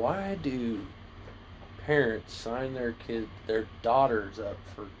 why do parents sign their daughters up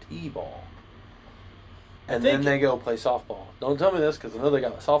for t-ball, and then they go play softball? Don't tell me this, because I know they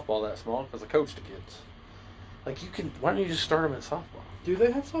got a softball that small because I coached the kids. Like why don't you just start them at softball? Do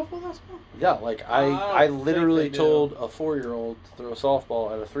they have softball that small? Yeah, like I literally told a 4-year-old to throw a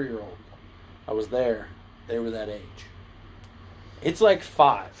softball at a 3-year-old. I was there. They were that age. It's like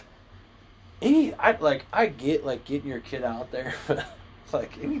 5. I get like getting your kid out there, but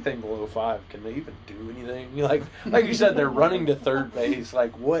like anything below 5, can they even do anything? Like you said, they're running to third base.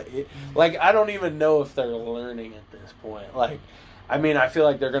 Like I don't even know if they're learning at this point. Like, I mean, I feel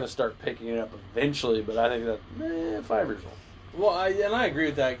like they're going to start picking it up eventually, but I think that 5 years old. Well, I agree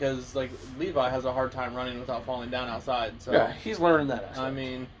with that, because like Levi has a hard time running without falling down outside. So yeah, he's learning that aspect. I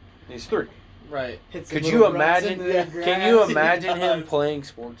mean, he's 3. Right. Could you imagine? Can you imagine him playing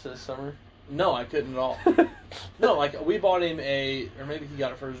sports this summer? No, I couldn't at all. No, like we bought him or maybe he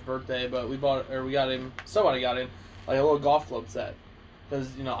got it for his birthday, but somebody got him like a little golf club set, because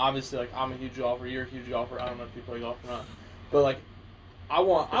obviously like I'm a huge golfer, you're a huge golfer. I don't know if you play golf or not, but like I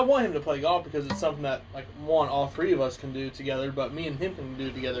want him to play golf because it's something that like all 3 of us can do together, but me and him can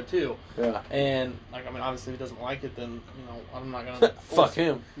do together too. Yeah. And like obviously if he doesn't like it, then I'm not gonna fuck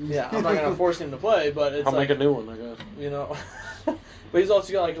him. Yeah, I'm not gonna force him to play, but it's I'll make a new one, I guess. But he's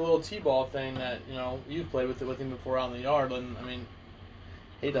also got like a little t-ball thing that you've played with him before out in the yard, and I mean,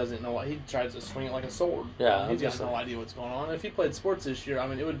 he doesn't know what he tries to swing it like a sword. Yeah, he's got no idea what's going on. If he played sports this year, I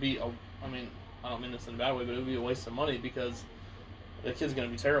mean, it would be I don't mean this in a bad way, but it would be a waste of money because the kid's gonna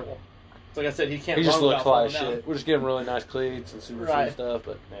be terrible. So like I said, he can't. He just run looks fly as down. shit. We're just getting really nice cleats and super Right. stuff,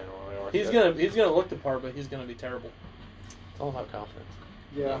 but he's gonna look the part, but he's gonna be terrible. It's all about confidence.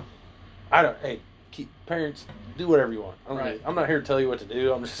 Yeah. Parents, do whatever you want. Right. I'm not here to tell you what to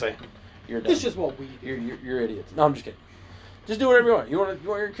do. I'm just saying, you're dumb. It's just what we do. You're idiots. No, I'm just kidding. Just do whatever you want. You want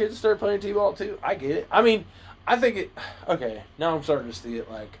your kids to start playing t-ball too? I get it. I mean, I think it. Okay, now I'm starting to see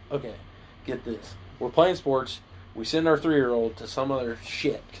it. Like, okay, get this. We're playing sports. We send our 3-year-old to some other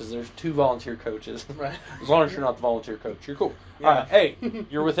shit because there's 2 volunteer coaches. Right. As long as you're not the volunteer coach, you're cool. Yeah. All right, hey,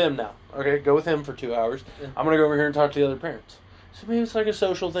 you're with him now. Okay, go with him for 2 hours. Yeah. I'm gonna go over here and talk to the other parents. So maybe it's like a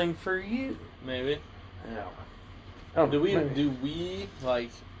social thing for you. Maybe. Yeah. Do we like,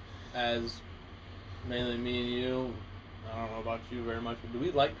 as mainly me and you? I don't know about you very much, but do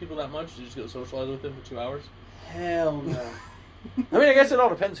we like people that much to just go socialize with them for 2 hours? Hell no. I mean, I guess it all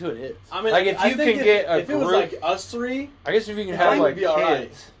depends who it is. I mean, like if you can get a if group, it was like us 3, I guess if you can If have I like would be all right.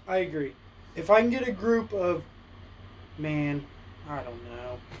 kids. I agree. If I can get a group of, I don't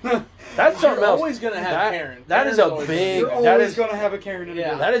know. That's something you're else. always gonna have Karen. That is Karen's a always big. You're gonna that always is going to have a Karen in a Yeah.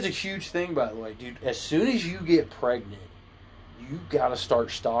 group. that is a huge thing, by the way, dude. As soon as you get pregnant, you got to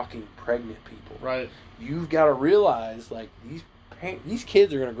start stalking pregnant people. Right. You've got to realize like these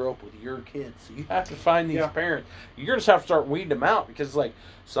kids are going to grow up with your kids, so you have to find these parents. You're just have to start weeding them out because like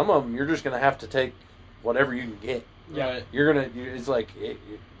some of them you're just going to have to take whatever you can get. Right. It's like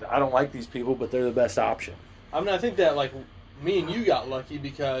I don't like these people, but they're the best option. I mean, I think that like me and you got lucky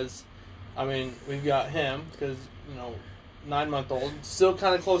because, I mean, we've got him because 9-month-old, still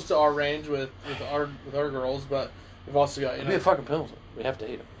kind of close to our range with our girls, but we've also got It'd be a fucking Pendleton. We have to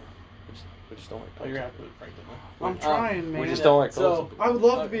hate him. We just don't like Oh, you're Pendleton. gonna have to Frank, I'm trying, man. We just don't like So- Pendleton. I would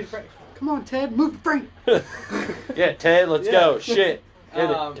love to be Frank. Come on, Ted, move to Frank. Yeah, Ted, let's go. Shit. Get it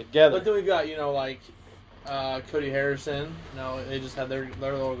But together. then we've got like Cody Harrison. They just had their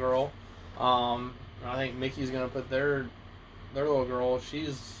little girl. I think Mickey's gonna put their little girl.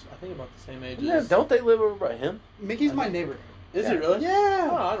 She's I think about the same age. Yeah, as... don't they live over by him? Mickey's my neighbor. Is Yeah. he really? Yeah.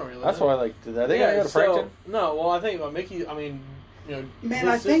 Oh, I don't really. That's know. why I like to that. They gotta go to Frankton. No, well, I think Mickey. I mean, Man, his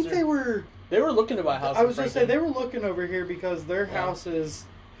I think sister- they were. They were looking to buy a house. I was in going to say Frankton. they were looking over here because their Yeah. house is,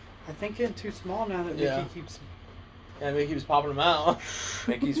 I think, getting too small now that Mickey Yeah. keeps Yeah, Mickey was popping them out.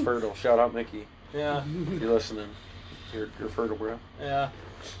 Mickey's fertile. Shout out Mickey. Yeah. If you're listening, you're fertile, bro. Yeah.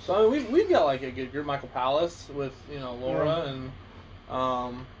 So I mean, we've got like a good group. Michael Palace with Laura and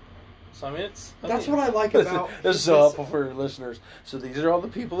so I mean That's what I like about this is so helpful for your listeners. So these are all the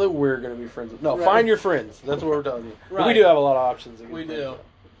people that we're going to be friends with. No, Right. Find your friends. That's what we're telling you. But we Right. do have a lot of options. To get We friends do. with.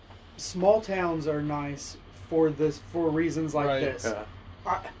 Small towns are nice for reasons like Right. this.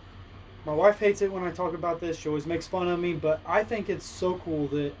 Yeah. My wife hates it when I talk about this. She always makes fun of me, but I think it's so cool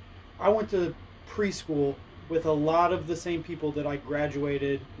that I went to preschool with a lot of the same people that I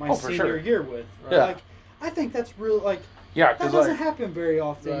graduated my Oh, for senior sure. year with. Right. Yeah. Like, I think that's real. Like, Yeah, that because doesn't like happen very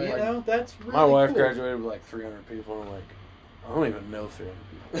often. Right. You know, that's really my wife cool. graduated with like 300 people. And I'm like, I don't even know 300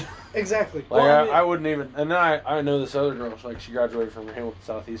 people. Exactly. Like Well, I mean- I wouldn't even. And then I know this other girl. Like she graduated from Hamilton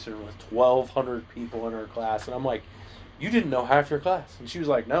Southeastern with 1,200 people in her class, and I'm like, you didn't know half your class, and she was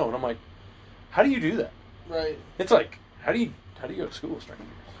like, no, and I'm like, how do you do that? Right. It's like, how do you go to school with strangers?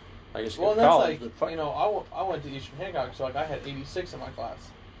 I guess you Well, go and to that's college, but fuck. I went to Eastern Hancock, so like I had 86 in my class.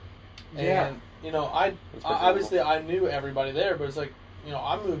 Yeah. And That's pretty obviously I knew everybody there, but it's like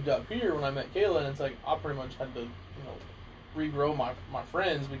I moved up here when I met Kayla, and it's like I pretty much had to regrow my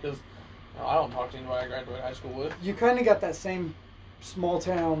friends because I don't talk to anybody I graduated high school with. You kind of got that same small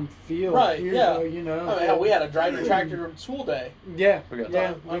town feel, Right, here, yeah. though, you know. I mean, hell, we had a drive your tractor school day. Yeah, We got yeah,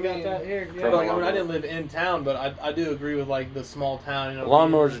 that. we I got mean, that here. But Yeah. like, I mean, I didn't live in town, but I do agree with like the small town.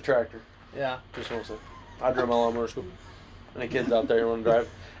 Lawnmower's a tractor. Yeah. Just want to say, I drove my lawnmower to school. Any kids out there want to drive?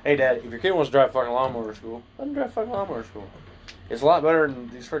 Hey, Dad, if your kid wants to drive fucking lawnmower to school, let him drive fucking lawnmower to school. It's a lot better than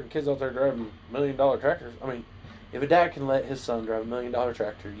these freaking kids out there driving $1 million tractors. I mean, if a dad can let his son drive $1 million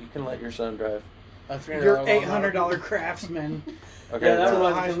tractor, you can let your son drive. A $300 Your lawnmower. $800 craftsman. Okay, Yeah, that's To the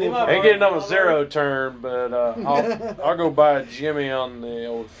what high I was school ain't getting on a zero turn, but I'll go buy a Jimmy on the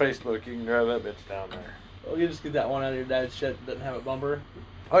old Facebook. You can drive that bitch down there. Well, you just get that one out of your dad's shit that doesn't have a bumper.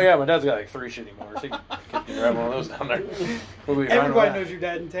 Oh yeah, my dad's got like 3 shitty motors. He can drive one of those down there. We'll be fine with Everybody that. knows your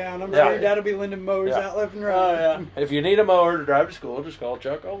dad in town. I'm Yeah. sure your dad will be lending mowers Yeah. out left and right. Oh yeah. If you need a mower to drive to school, just call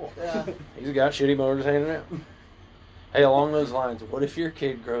Chuck Oval. Yeah. He's got shitty motors handing out. Hey, along those lines, what if your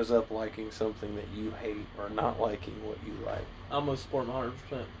kid grows up liking something that you hate or not liking what you like? I'm gonna support him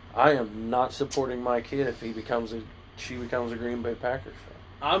 100%. I am not supporting my kid if she becomes a Green Bay Packers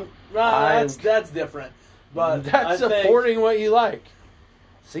fan. That's different. But That's I think- supporting what you like.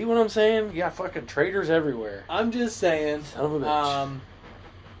 See what I'm saying? You got fucking traitors everywhere. I'm just saying. Son of a bitch.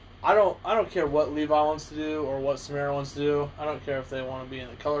 I don't care what Levi wants to do or what Samara wants to do. I don't care if they want to be in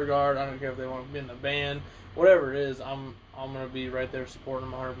the color guard. I don't care if they want to be in the band. Whatever it is, I'm gonna be right there supporting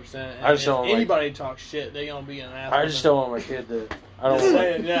them 100%. And I just if don't like- anybody talks shit, they gonna be an asshole. I just don't want my kid to. I don't Just want.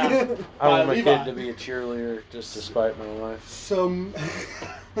 saying, yeah. I don't want my Levi. kid to be a cheerleader just to spite my wife. So,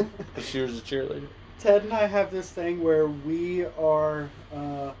 If she was a cheerleader. Ted and I have this thing where we are,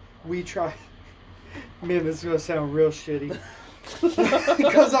 we try. Man, this is gonna sound real shitty.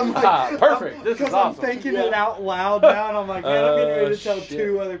 Because I'm like, perfect. This is because awesome. I'm thinking it Yeah. out loud now, and I'm like, man, I'm getting ready to tell Shit.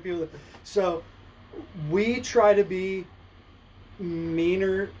 2 other people. So, we try to be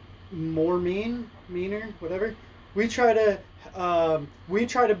meaner, meaner, whatever. We try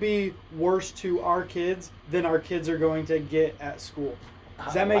to be worse to our kids than our kids are going to get at school.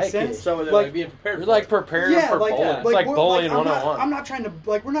 Does that I make like sense? it. So they're Like- like being prepared. You're for like it. preparing for bowling. It's like we're- bowling I'm 101. I'm not trying to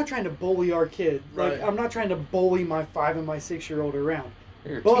we're not trying to bully our kid. Like Right. I'm not trying to bully my 5 and my 6-year-old around.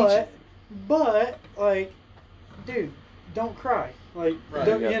 You're But teaching. like, dude, don't cry. Like, Right.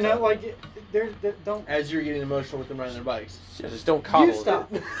 don't, You you got know, that. like, don't. As you're getting emotional with them riding their bikes. Just don't coddle You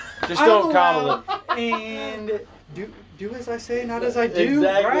stop. it. Just don't I'm coddle it. allowed and do as I say, not as I do.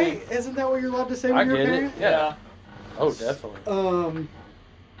 Exactly. Right? Isn't that what you're allowed to say when I you're a get it. parent? Yeah. Oh, definitely.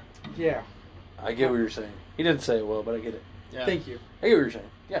 Yeah. I get what you're saying. He didn't say it well, but I get it. Yeah. Thank you. I get what you're saying.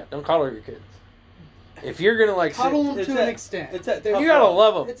 Yeah, don't coddle your kids. If you're gonna like sit, Coddle them it's to that- an extent. it's that There's- you gotta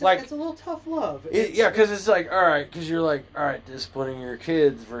love them. It's, Like it's a little tough love. yeah, because it's like, all right, because you're like, all right, disciplining your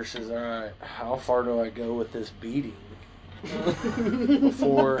kids versus, all right, how far do I go with this beating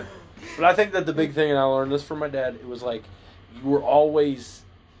before? But I think that the big thing, and I learned this from my dad, it was like, you were always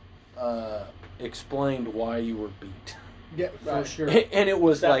explained why you were beat. Yeah, for Right. sure. And it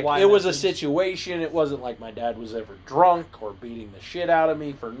was That like, why it was a message. situation. It wasn't like my dad was ever drunk or beating the shit out of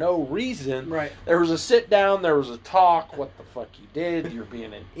me for no reason. Right. There was a sit down, there was a talk, what the fuck you did, you're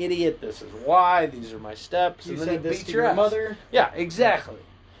being an idiot, this is why, these are my steps, You and then said he this beat to your your ass. mother. Yeah, exactly.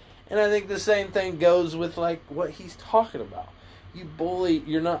 And I think the same thing goes with like what he's talking about.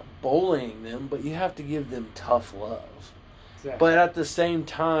 You're not bullying them, but you have to give them tough love. Exactly. But at the same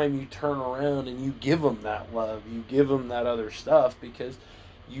time, you turn around and you give them that love. You give them that other stuff because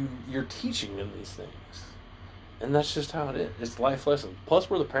you're teaching them these things. And that's just how it is. It's life lesson. Plus,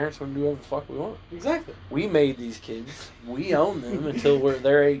 we're the parents when we do whatever the fuck we want. Exactly. We made these kids. We own them until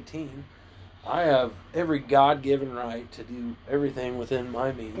they're 18. I have every God-given right to do everything within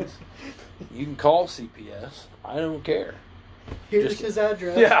my means. You can call CPS. I don't care. Here's his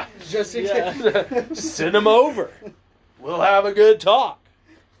address. Yeah. Just in Yeah. case. Send them over. We'll have a good talk.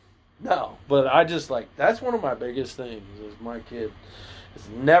 No, but I just that's one of my biggest things is my kid is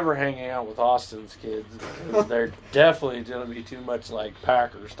never hanging out with Austin's kids. Because they're definitely going to be too much like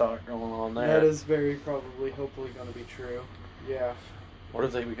Packers talk going on there. That is very probably, hopefully, going to be true. Yeah. What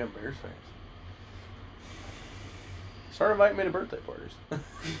if they become Bears fans? Start inviting me to birthday parties.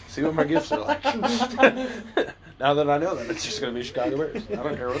 See what my gifts are like. Now that I know that, it's just going to be Chicago Bears. I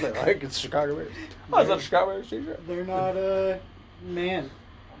don't care what they like. It's Chicago Bears. Oh, it's not a Chicago Bears t-shirt. They're not, man.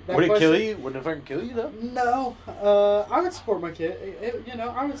 That Would it kill question- you? Wouldn't it fucking kill you, though? No. I would support my kid.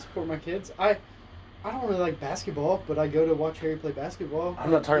 I would support my kids. I don't really like basketball, but I go to watch Harry play basketball.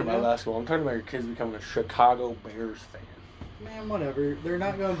 I'm not talking You about know? basketball. I'm talking about your kids becoming a Chicago Bears fan. Man, whatever. They're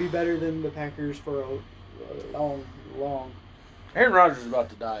not going to be better than the Packers for a long. Aaron Rodgers is about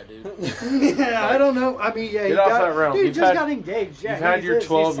to die, dude. Yeah, I don't know. I mean, yeah, Get off that realm. Dude, You've just had- got engaged. Yeah, you've had he your is.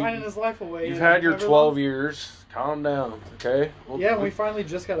 12 He's signing his life away. You've in had your however 12 long. years. Calm down, okay? Yeah, we finally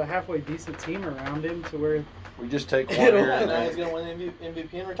just got a halfway decent team around him to where we just take one It'll- here And and now there. he's gonna win the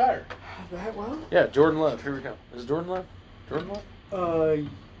MVP and retire. that well. Yeah, Jordan Love. Here we go. Is it Jordan Love? Jordan Love?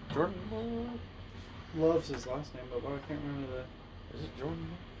 Jordan Love? Loves his last name, but I can't remember the. Is it Jordan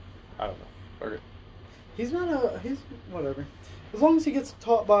Love? I don't know. Okay. He's not he's whatever. As long as he gets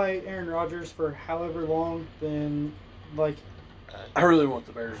taught by Aaron Rodgers for however long, then like I really want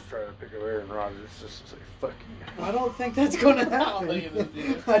the Bears to try to pick up Aaron Rodgers just to say, fuck you. I don't think that's going to don't think it happen. is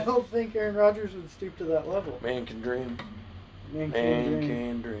either. I don't think Aaron Rodgers would stoop to that level. Man can dream. Man, Man can dream.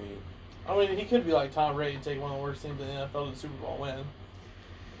 can dream. I mean, he could be like Tom Brady, take one of the worst teams in the NFL to the Super Bowl win.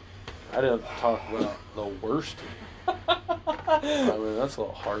 I didn't talk about the worst team. I mean, that's a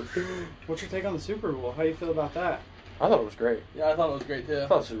little harsh. What's your take on the Super Bowl? How do you feel about that? I thought it was great. Yeah, I thought it was great too. I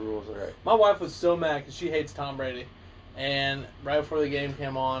thought Super Bowl was alright. My wife was so mad because she hates Tom Brady, and right before the game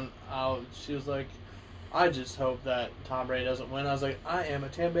came on, she was like, "I just hope that Tom Brady doesn't win." I was like, "I am a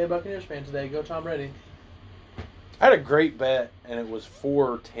Tampa Bay Buccaneers fan today. Go Tom Brady." I had a great bet, and it was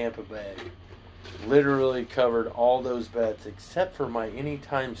for Tampa Bay. Literally covered all those bets except for my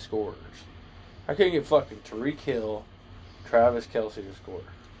anytime scorers. I couldn't get fucking Tariq Hill, Travis Kelce to score.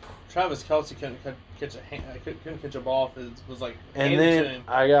 Travis Kelce couldn't catch a ball if it was like. And handed to then him.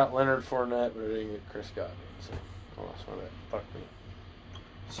 I got Leonard Fournette, but I didn't get Chris Godwin. So I lost my bet. Fuck me.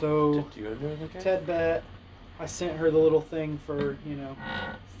 So Did you do anything? Jay? Ted bet. I sent her the little thing for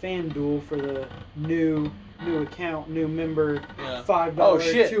FanDuel for the new account, new member, Yeah. $5, Oh,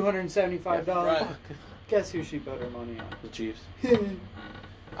 shit. $275. Right. Guess who she bet her money The Chiefs. on?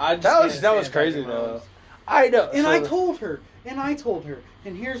 I just That was can't stand crazy Patrick though. Mahomes. I know. And so I told her,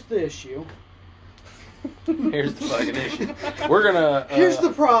 and here's the issue. Here's the fucking issue. We're gonna. Here's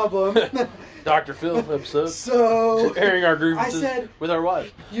the problem. Dr. Phil episode. So Airing our I grievances said, with our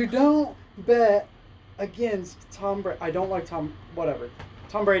wives. you don't bet against Tom Brady. I don't like Tom. Whatever.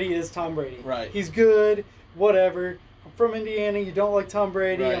 Tom Brady is Tom Brady. Right. He's good. Whatever. I'm from Indiana. You don't like Tom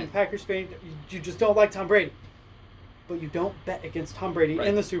Brady. Right. I'm a Packers fan. You just don't like Tom Brady. But you don't bet against Tom Brady Right.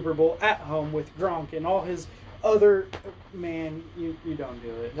 in the Super Bowl at home with Gronk and all his other. Man, you don't do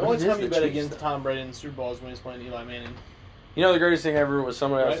it. The only What is time the you bet Chiefs, against though? Tom Brady in the Super Bowl is when he's playing Eli Manning. You know the greatest thing ever was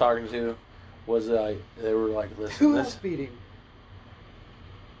somebody I was Right. talking to was they were like, listen, Who this. else beat him?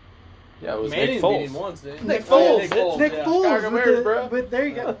 Yeah, it was Manning Nick beat Foles. him once, didn't he? Nick Oh, yeah, Foles. Nick Foles. Nick yeah. Foles, Chicago with Bears, the- bro. But there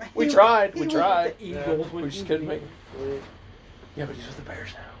you go. We He tried, was we with tried. The Eagles. We when just he couldn't beat make them. Yeah, but he's with the Bears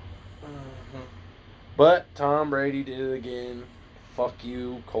now. Mhm. But Tom Brady did it again. Fuck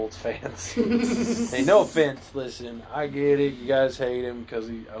you, Colts fans. Hey, no offense. Listen, I get it. You guys hate him because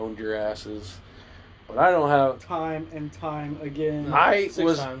he owned your asses. But I don't have. Time and time again. I 6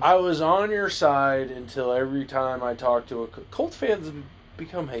 was times. I was on your side until every time I talked to a Colts fans have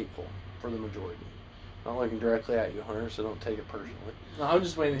become hateful for the majority. Not looking directly at you, Hunter, so don't take it personally. No, I'm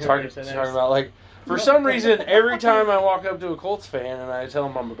just waiting to hear Talking, what you're saying talking next. about like for some reason every time I walk up to a Colts fan and I tell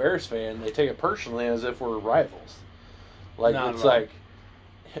them I'm a Bears fan, they take it personally as if we're rivals. Like Not it's at all. like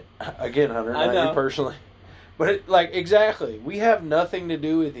again, Hunter, I not know. you personally. But it, like exactly, we have nothing to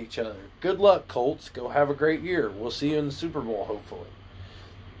do with each other. Good luck, Colts. Go have a great year. We'll see you in the Super Bowl, hopefully.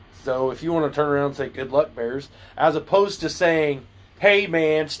 So if you want to turn around and say good luck, Bears, as opposed to saying, hey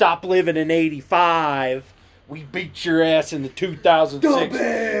man, stop living in '85. We beat your ass in the 2006.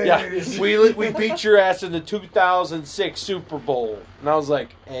 The Bears. we beat your ass in the 2006 Super Bowl. And I was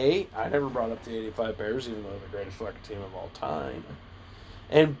like, A, I never brought up the 85 Bears, even though they're the greatest fucking team of all time.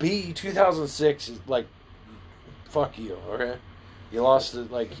 And B, 2006 is like, fuck you, okay? You lost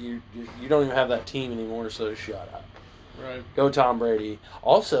it, like, you don't even have that team anymore, so shut up. Right. Go Tom Brady.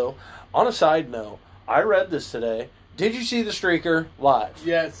 Also, on a side note, I read this today. Did you see the streaker live?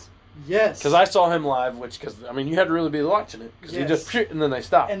 Yes. Yes. Because I saw him live, you had to really be watching it. Because he just, and then they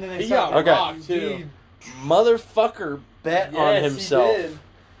stopped. And then they He stopped. got Okay. rocked, too. Motherfucker bet on Yes, himself. He did.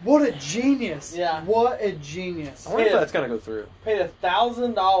 What a genius. Yeah. What a genius. I wonder if that's going to go through. Paid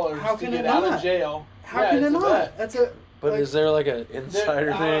 $1,000 How to can get it out not? of jail. How Yeah, can it it's a not? bet. That's a... But like, is there like an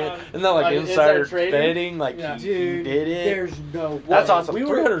insider thing? Isn't that like like insider insider trading? betting? Like Yeah. he Dude, did it? there's no way. That's awesome. We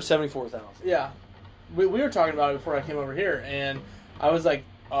were- 374,000. Yeah. We were talking about it before I came over here, and I was like,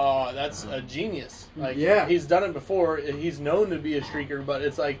 oh, that's a genius. Like, Yeah. he's done it before. He's known to be a streaker, but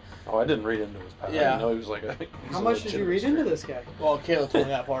it's like, Oh, I didn't read into his past. I Yeah. didn't know he was like a. How much did you read into this guy? well, Caleb told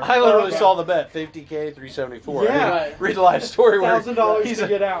me that part. I literally Okay. saw the bet, 50K, 374. Yeah. I didn't read the live story where $1,000 he's to a-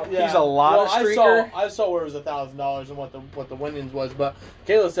 get out. Yeah. He's a lot well, of streaker. I saw where it was $1,000 and what the winnings was, but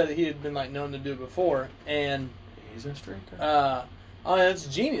Caleb said that he had been like known to do it before, and He's a streaker. oh, that's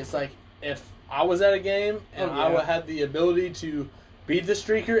genius. Like, if I was at a game and Oh, I yeah. had the ability to beat the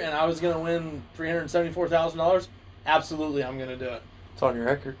streaker and I was going to win $374,000, absolutely I'm going to do it. It's on your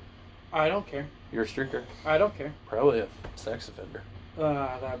record. I don't care. You're a streaker. I don't care. Probably a sex offender.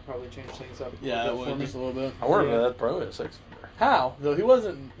 That would probably change things up. Yeah, it a little bit would for just a me. little bit. I wonder Yeah. if that's probably a sex offender. How? Though he just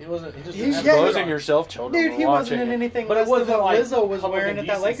He's- didn't have yeah, it Exposing on. yourself, children Dude, were he watching. wasn't in anything But less it wasn't than what like Lizzo was public wearing at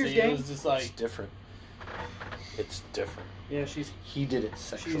that Lakers indecency. game. It was just It's like, different. It's different. Yeah, she's He did it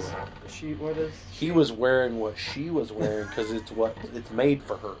sexually. what is He was wearing what she was wearing because it's made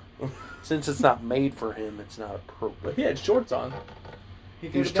for her. Since it's not made for him, it's not but appropriate. he had shorts on.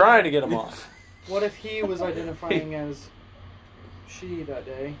 He was trying to get him off. What if he was identifying as she that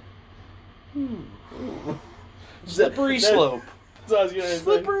day? Slippery That- slope. That's what I was gonna say.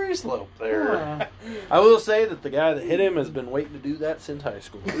 Slippery slope there. Huh. I will say that the guy that hit him has been waiting to do that since high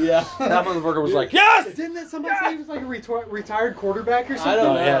school. Yeah. That motherfucker was like, yes! Didn't that somebody say he was like a retired quarterback or something? I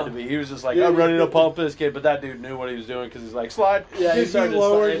don't No, he know. had to be. He was just like, Yeah, I'm ready to he- pump this kid, but that dude knew what he was doing because he's like, slide. Yeah, He started to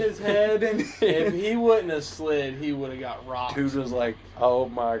lowered slide. his head and If he wouldn't have slid, he would have got rocked. Dude was like, oh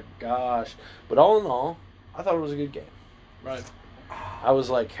my gosh. But all in all, I thought it was a good game. Right. I was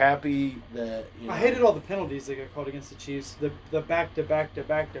like happy that, you know. I hated all the penalties that got called against the Chiefs. The back to back to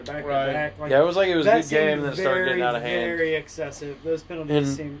back to back Right. to back. Like, Yeah, it was like it was a that good game seemed and then it started getting out of hand. Very excessive. Those penalties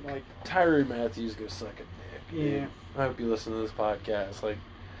And- seemed like Tyree Matthews go suck a dick. Yeah. Dude. I hope you listen to this podcast. Like,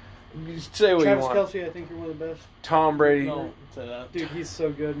 you say what Travis you want. Kelce. I think you're one of the best. Tom Brady. Don't say that. Dude, he's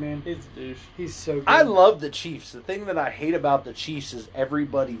so good, man. He's a douche. He's so good. I love the Chiefs. The thing that I hate about the Chiefs is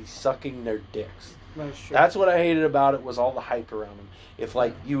everybody sucking their dicks. That's true. That's what I hated about it was all the hype around them. If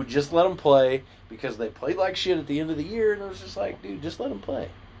like you would just let them play because they played like shit at the end of the year, and it was just like, dude, just let them play.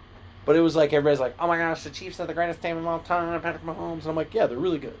 But it was like everybody's like, oh my gosh, the Chiefs are the greatest team of all time, Patrick Mahomes, and I'm like, yeah, they're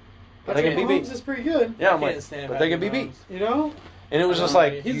really good, but they can be Mahomes beat. is pretty good. Yeah, I I'm like, can't stand but they can be Patrick beat. Mahomes. You know? And it was just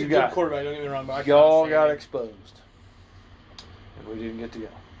like he's you a got good quarterback. Don't get me wrong, but I y'all can't got stand exposed, and we didn't get to go.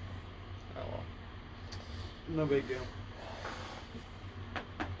 him. Oh, well. No big deal.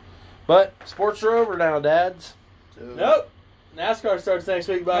 But sports are over now, dads. So, Nope. NASCAR starts next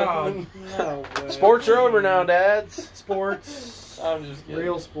week, bud. Oh, no way. Sports are over now, dads. Sports. I'm just kidding.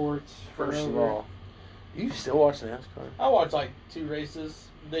 Real sports. First of forever. all, you still watch NASCAR? I watch like 2 races,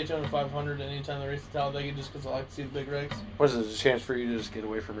 Daytona 500, anytime they race at Talladega, just because I like to see the big wrecks. What is it? A chance for you to just get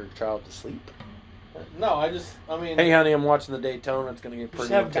away from your child to sleep? No, I mean, Hey, honey, I'm watching the Daytona. It's gonna get Just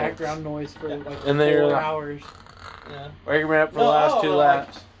pretty have intense. background noise for Yeah. like And then you're 4 like- hours. yeah. Wake me up for the No, last 2 like,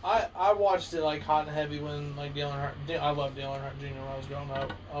 laps. I watched it like hot and heavy when like Dale Earnhardt. I loved Dale Earnhardt Jr. when I was growing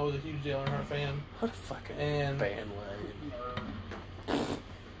up. I was a huge Dale Earnhardt fan. What a fucking And bandwagon.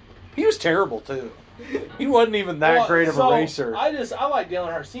 He was terrible too. He wasn't even that Well, great of so, a racer. I like Dale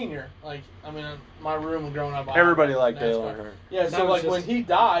Earnhardt Sr. Like, I mean, my room growing up. I Everybody liked Dale NASCAR. Earnhardt. Yeah, That so was like just- when he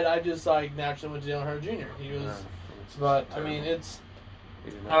died, I just like naturally went to Dale Earnhardt Jr. He was, Yeah. but I mean, it's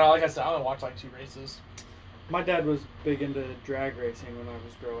He didn't I don't know. Like I said, I only watched like 2 races. My dad was big into drag racing when I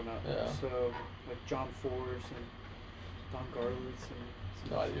was growing up. Yeah. So, like John Force and Don Garlitz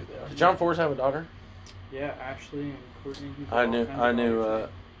and No idea who they are. Did John Force have a daughter? yeah, Ashley and Courtney. who's I all knew. kinds I of knew. daughters.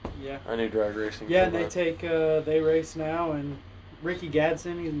 Yeah. I knew drag racing. Yeah, from and they that. take they race now, and Ricky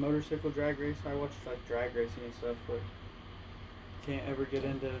Gadsden, he's a motorcycle drag racer. I watch like drag racing and stuff, but can't ever get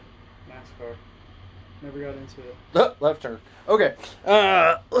into NASCAR. Never got into it. Left turn. Okay.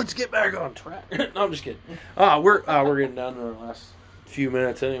 Let's get back on track. No, I'm just kidding. We're getting down to our last few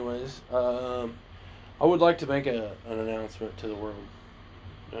minutes anyways. I would like to make an announcement to the world.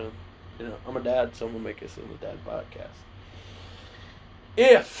 You know, I'm a dad, so I'm going to make this in the dad podcast.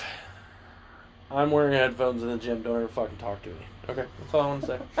 If I'm wearing headphones in the gym, don't ever fucking talk to me. Okay, that's all I want to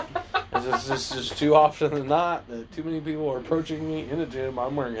say. It's just too often than not that too many people are approaching me in the gym.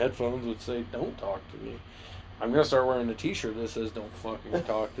 I'm wearing headphones would say, don't talk to me. I'm going to start wearing a t-shirt that says, don't fucking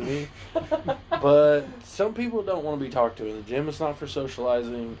talk to me. But some people don't want to be talked to in the gym. It's not for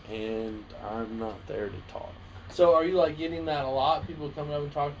socializing, and I'm not there to talk. So are you like getting that a lot? People coming up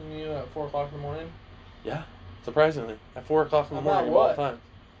and talking to you at 4 o'clock in the morning? Yeah, surprisingly. At 4 o'clock in the morning all the time.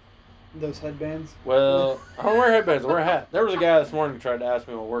 Those headbands? Well, I don't wear headbands. I wear a hat. There was a guy this morning who tried to ask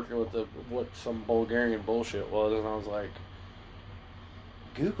me what some Bulgarian bullshit was, and I was like,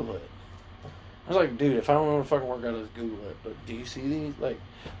 Google it. I was like, dude, if I don't know what to fucking work out, just Google it. But do you see these? Like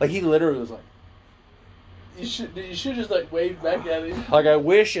he literally was like, You should just like wave back at him. like I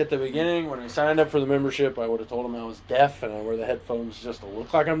wish at the beginning when I signed up for the membership, I would have told him I was deaf and I wear the headphones just to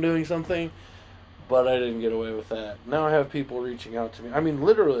look like I'm doing something. But I didn't get away with that. Now I have people reaching out to me. I mean,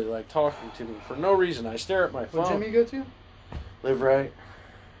 literally, like, talking to me for no reason. I stare at my phone. What gym you go to? Live Right.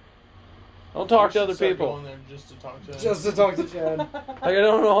 Don't talk to other Start people. going there just to talk to him. Just to talk to Chad. Like, I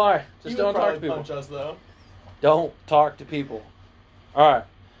don't know why. Just don't talk to people. Punch us though. Don't talk to people. All right.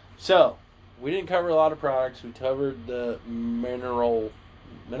 So, we didn't cover a lot of products. We covered the mineral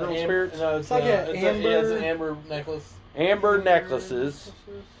spirits. No, It's like an amber- an amber necklace. Amber necklaces.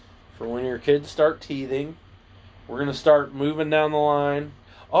 For when your kids start teething. We're going to start moving down the line.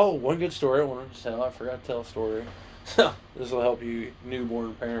 Oh, one good story I wanted to tell. I forgot to tell a story. This will help you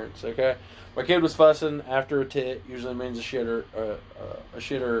newborn parents, okay? My kid was fussing after a tit. Usually means a shit or a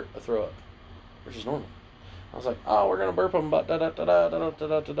throw up, which is normal. I was like, oh, we're going to burp them, but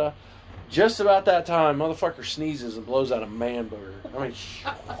da-da-da-da-da-da-da-da-da. Just about that time, motherfucker sneezes and blows out a man booger. I mean,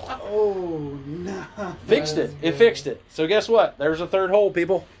 Oh, no. fixed it. It fixed it. So guess what? There's a third hole,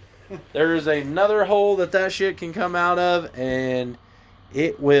 people. There is another hole that shit can come out of, and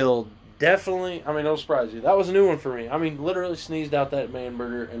it will definitely, I mean, it'll surprise you. That was a new one for me. I mean, literally sneezed out that man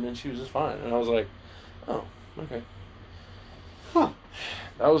burger, and then she was just fine. And I was like, oh, okay. Huh.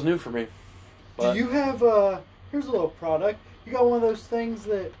 That was new for me. But Do you have, here's a little product. You got one of those things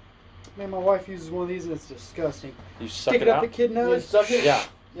that, man, my wife uses one of these, and it's disgusting. you suck Stick it it up out? the kid nose. You suck it? Yeah.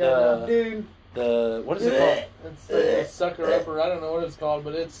 Yeah, dude. What is it called? It's like a sucker upper. I don't know what it's called,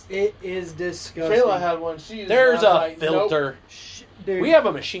 but it's. It is disgusting. Kayla had one. She used There's it, and a I was like, filter. Dude. We have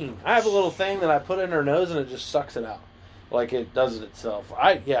a machine. I have a little thing that I put in her nose, and it just sucks it out. Like, it does it itself.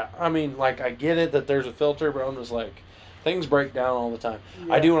 I mean, like, I get it that there's a filter, but I'm just like, things break down all the time.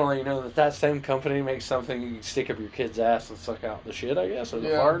 Yeah. I do want to let you know that same company makes something you can stick up your kid's ass and suck out the shit, I guess, or the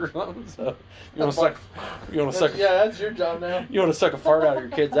fart or something. So you want to suck. Yeah, that's your job now. You want to suck a fart out of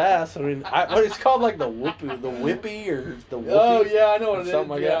your kid's ass. I mean, what it's called, like the whippy or the whoopee. Oh yeah, I know what it is. Something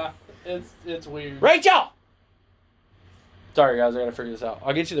like yeah, that. it's weird. Rachel. Sorry guys, I gotta figure this out.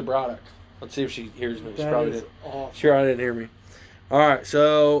 I'll get you the product. Let's see if she hears me. She probably didn't. Awful. She probably didn't hear me. All right,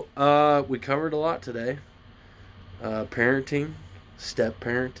 so we covered a lot today. Parenting, step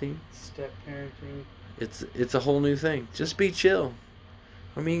parenting. Step parenting. It's a whole new thing. Just be chill.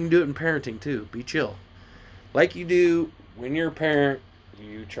 I mean, you can do it in parenting too. Be chill. Like you do when you're a parent,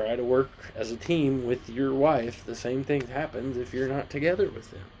 you try to work as a team with your wife. The same thing happens if you're not together with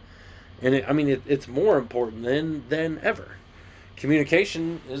them. And it's more important than ever.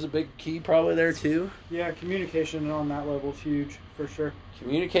 Communication is a big key probably there too. Yeah, communication on that level is huge for sure.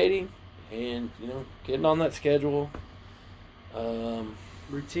 Communicating and, getting on that schedule.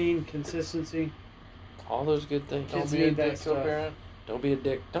 Routine, consistency. All those good things. Don't Kids be a need that dick stuff. parent. Don't be a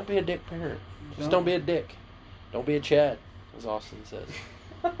dick. Don't be a dick parent. Just don't be a dick. Don't be a Chad, as Austin says.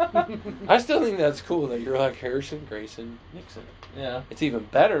 I still think that's cool that you're like Harrison, Grayson, Nixon. Yeah. It's even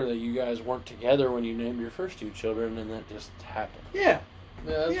better that you guys weren't together when you named your first two children and that just happened. Yeah.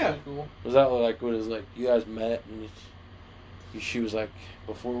 Yeah, that's Yeah. pretty cool. Was that like what it was like you guys met and she was like,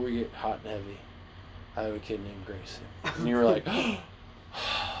 before we get hot and heavy, I have a kid named Grayson. And you were like, I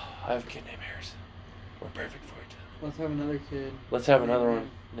have a kid named Harrison. We're perfect for each other. Let's have another kid. Let's have another one.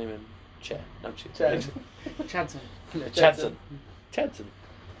 Name him Chad. No, Chad. Chadson. Chadson. Chadson.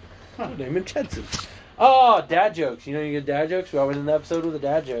 Name him Chadson. Oh, dad jokes. You get dad jokes? We always end the episode with a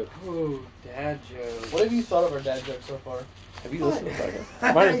dad joke. Oh, dad joke. What have you thought of our dad jokes so far? Have you listened to the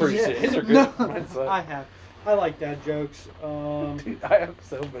podcast? Mine are pretty Yeah. sick. His are good. No, Mine suck. I have. I like dad jokes. Dude, I have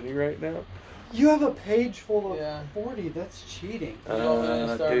so many right now. You have a page full of Yeah. 40. That's cheating. You want me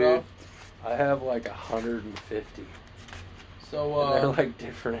to start Dude, off? I have like 150. So, And they're like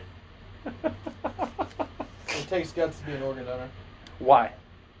different. it takes guts to be an organ donor. Why?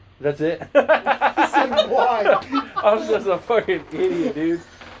 That's it? Why? I'm just a fucking idiot, dude.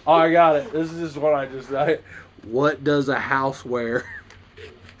 Oh, I got it. This is just what what does a house wear?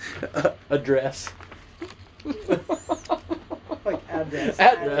 A dress. Like address.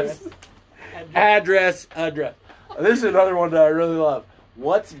 Address. This is another one that I really love.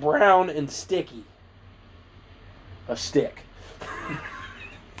 What's brown and sticky? A stick.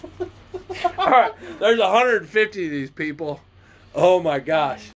 Alright, there's 150 of these people. Oh my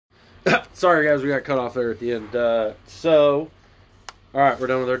gosh. Sorry guys, we got cut off there at the end. Alright, we're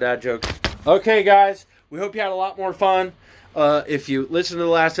done with our dad jokes. Okay guys, we hope you had a lot more fun. If you listened to the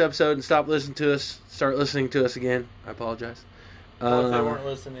last episode and stopped listening to us, start listening to us again. I apologize. Well, if they weren't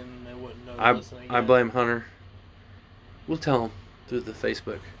listening, they wouldn't know they're listening. I blame Hunter. We'll tell him through the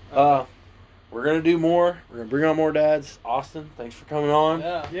Facebook. Okay. We're going to do more. We're going to bring on more dads. Austin, thanks for coming on.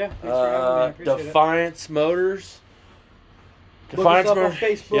 Yeah. Yeah, thanks for having me. I appreciate Defiance Motors. it. Look us up on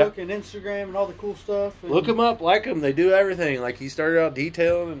Facebook and Instagram and all the cool stuff. And Look them up, like them. They do everything. Like, he started out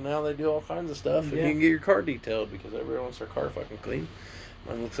detailing, and now they do all kinds of stuff. And Yeah. you can get your car detailed because everyone wants their car fucking clean.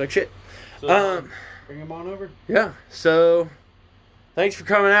 Mine looks like shit. So, Bring them on over. Yeah, so thanks for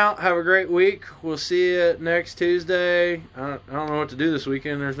coming out. Have a great week. We'll see you next Tuesday. I don't know what to do this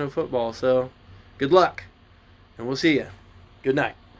weekend. There's no football, so good luck. And we'll see you. Good night.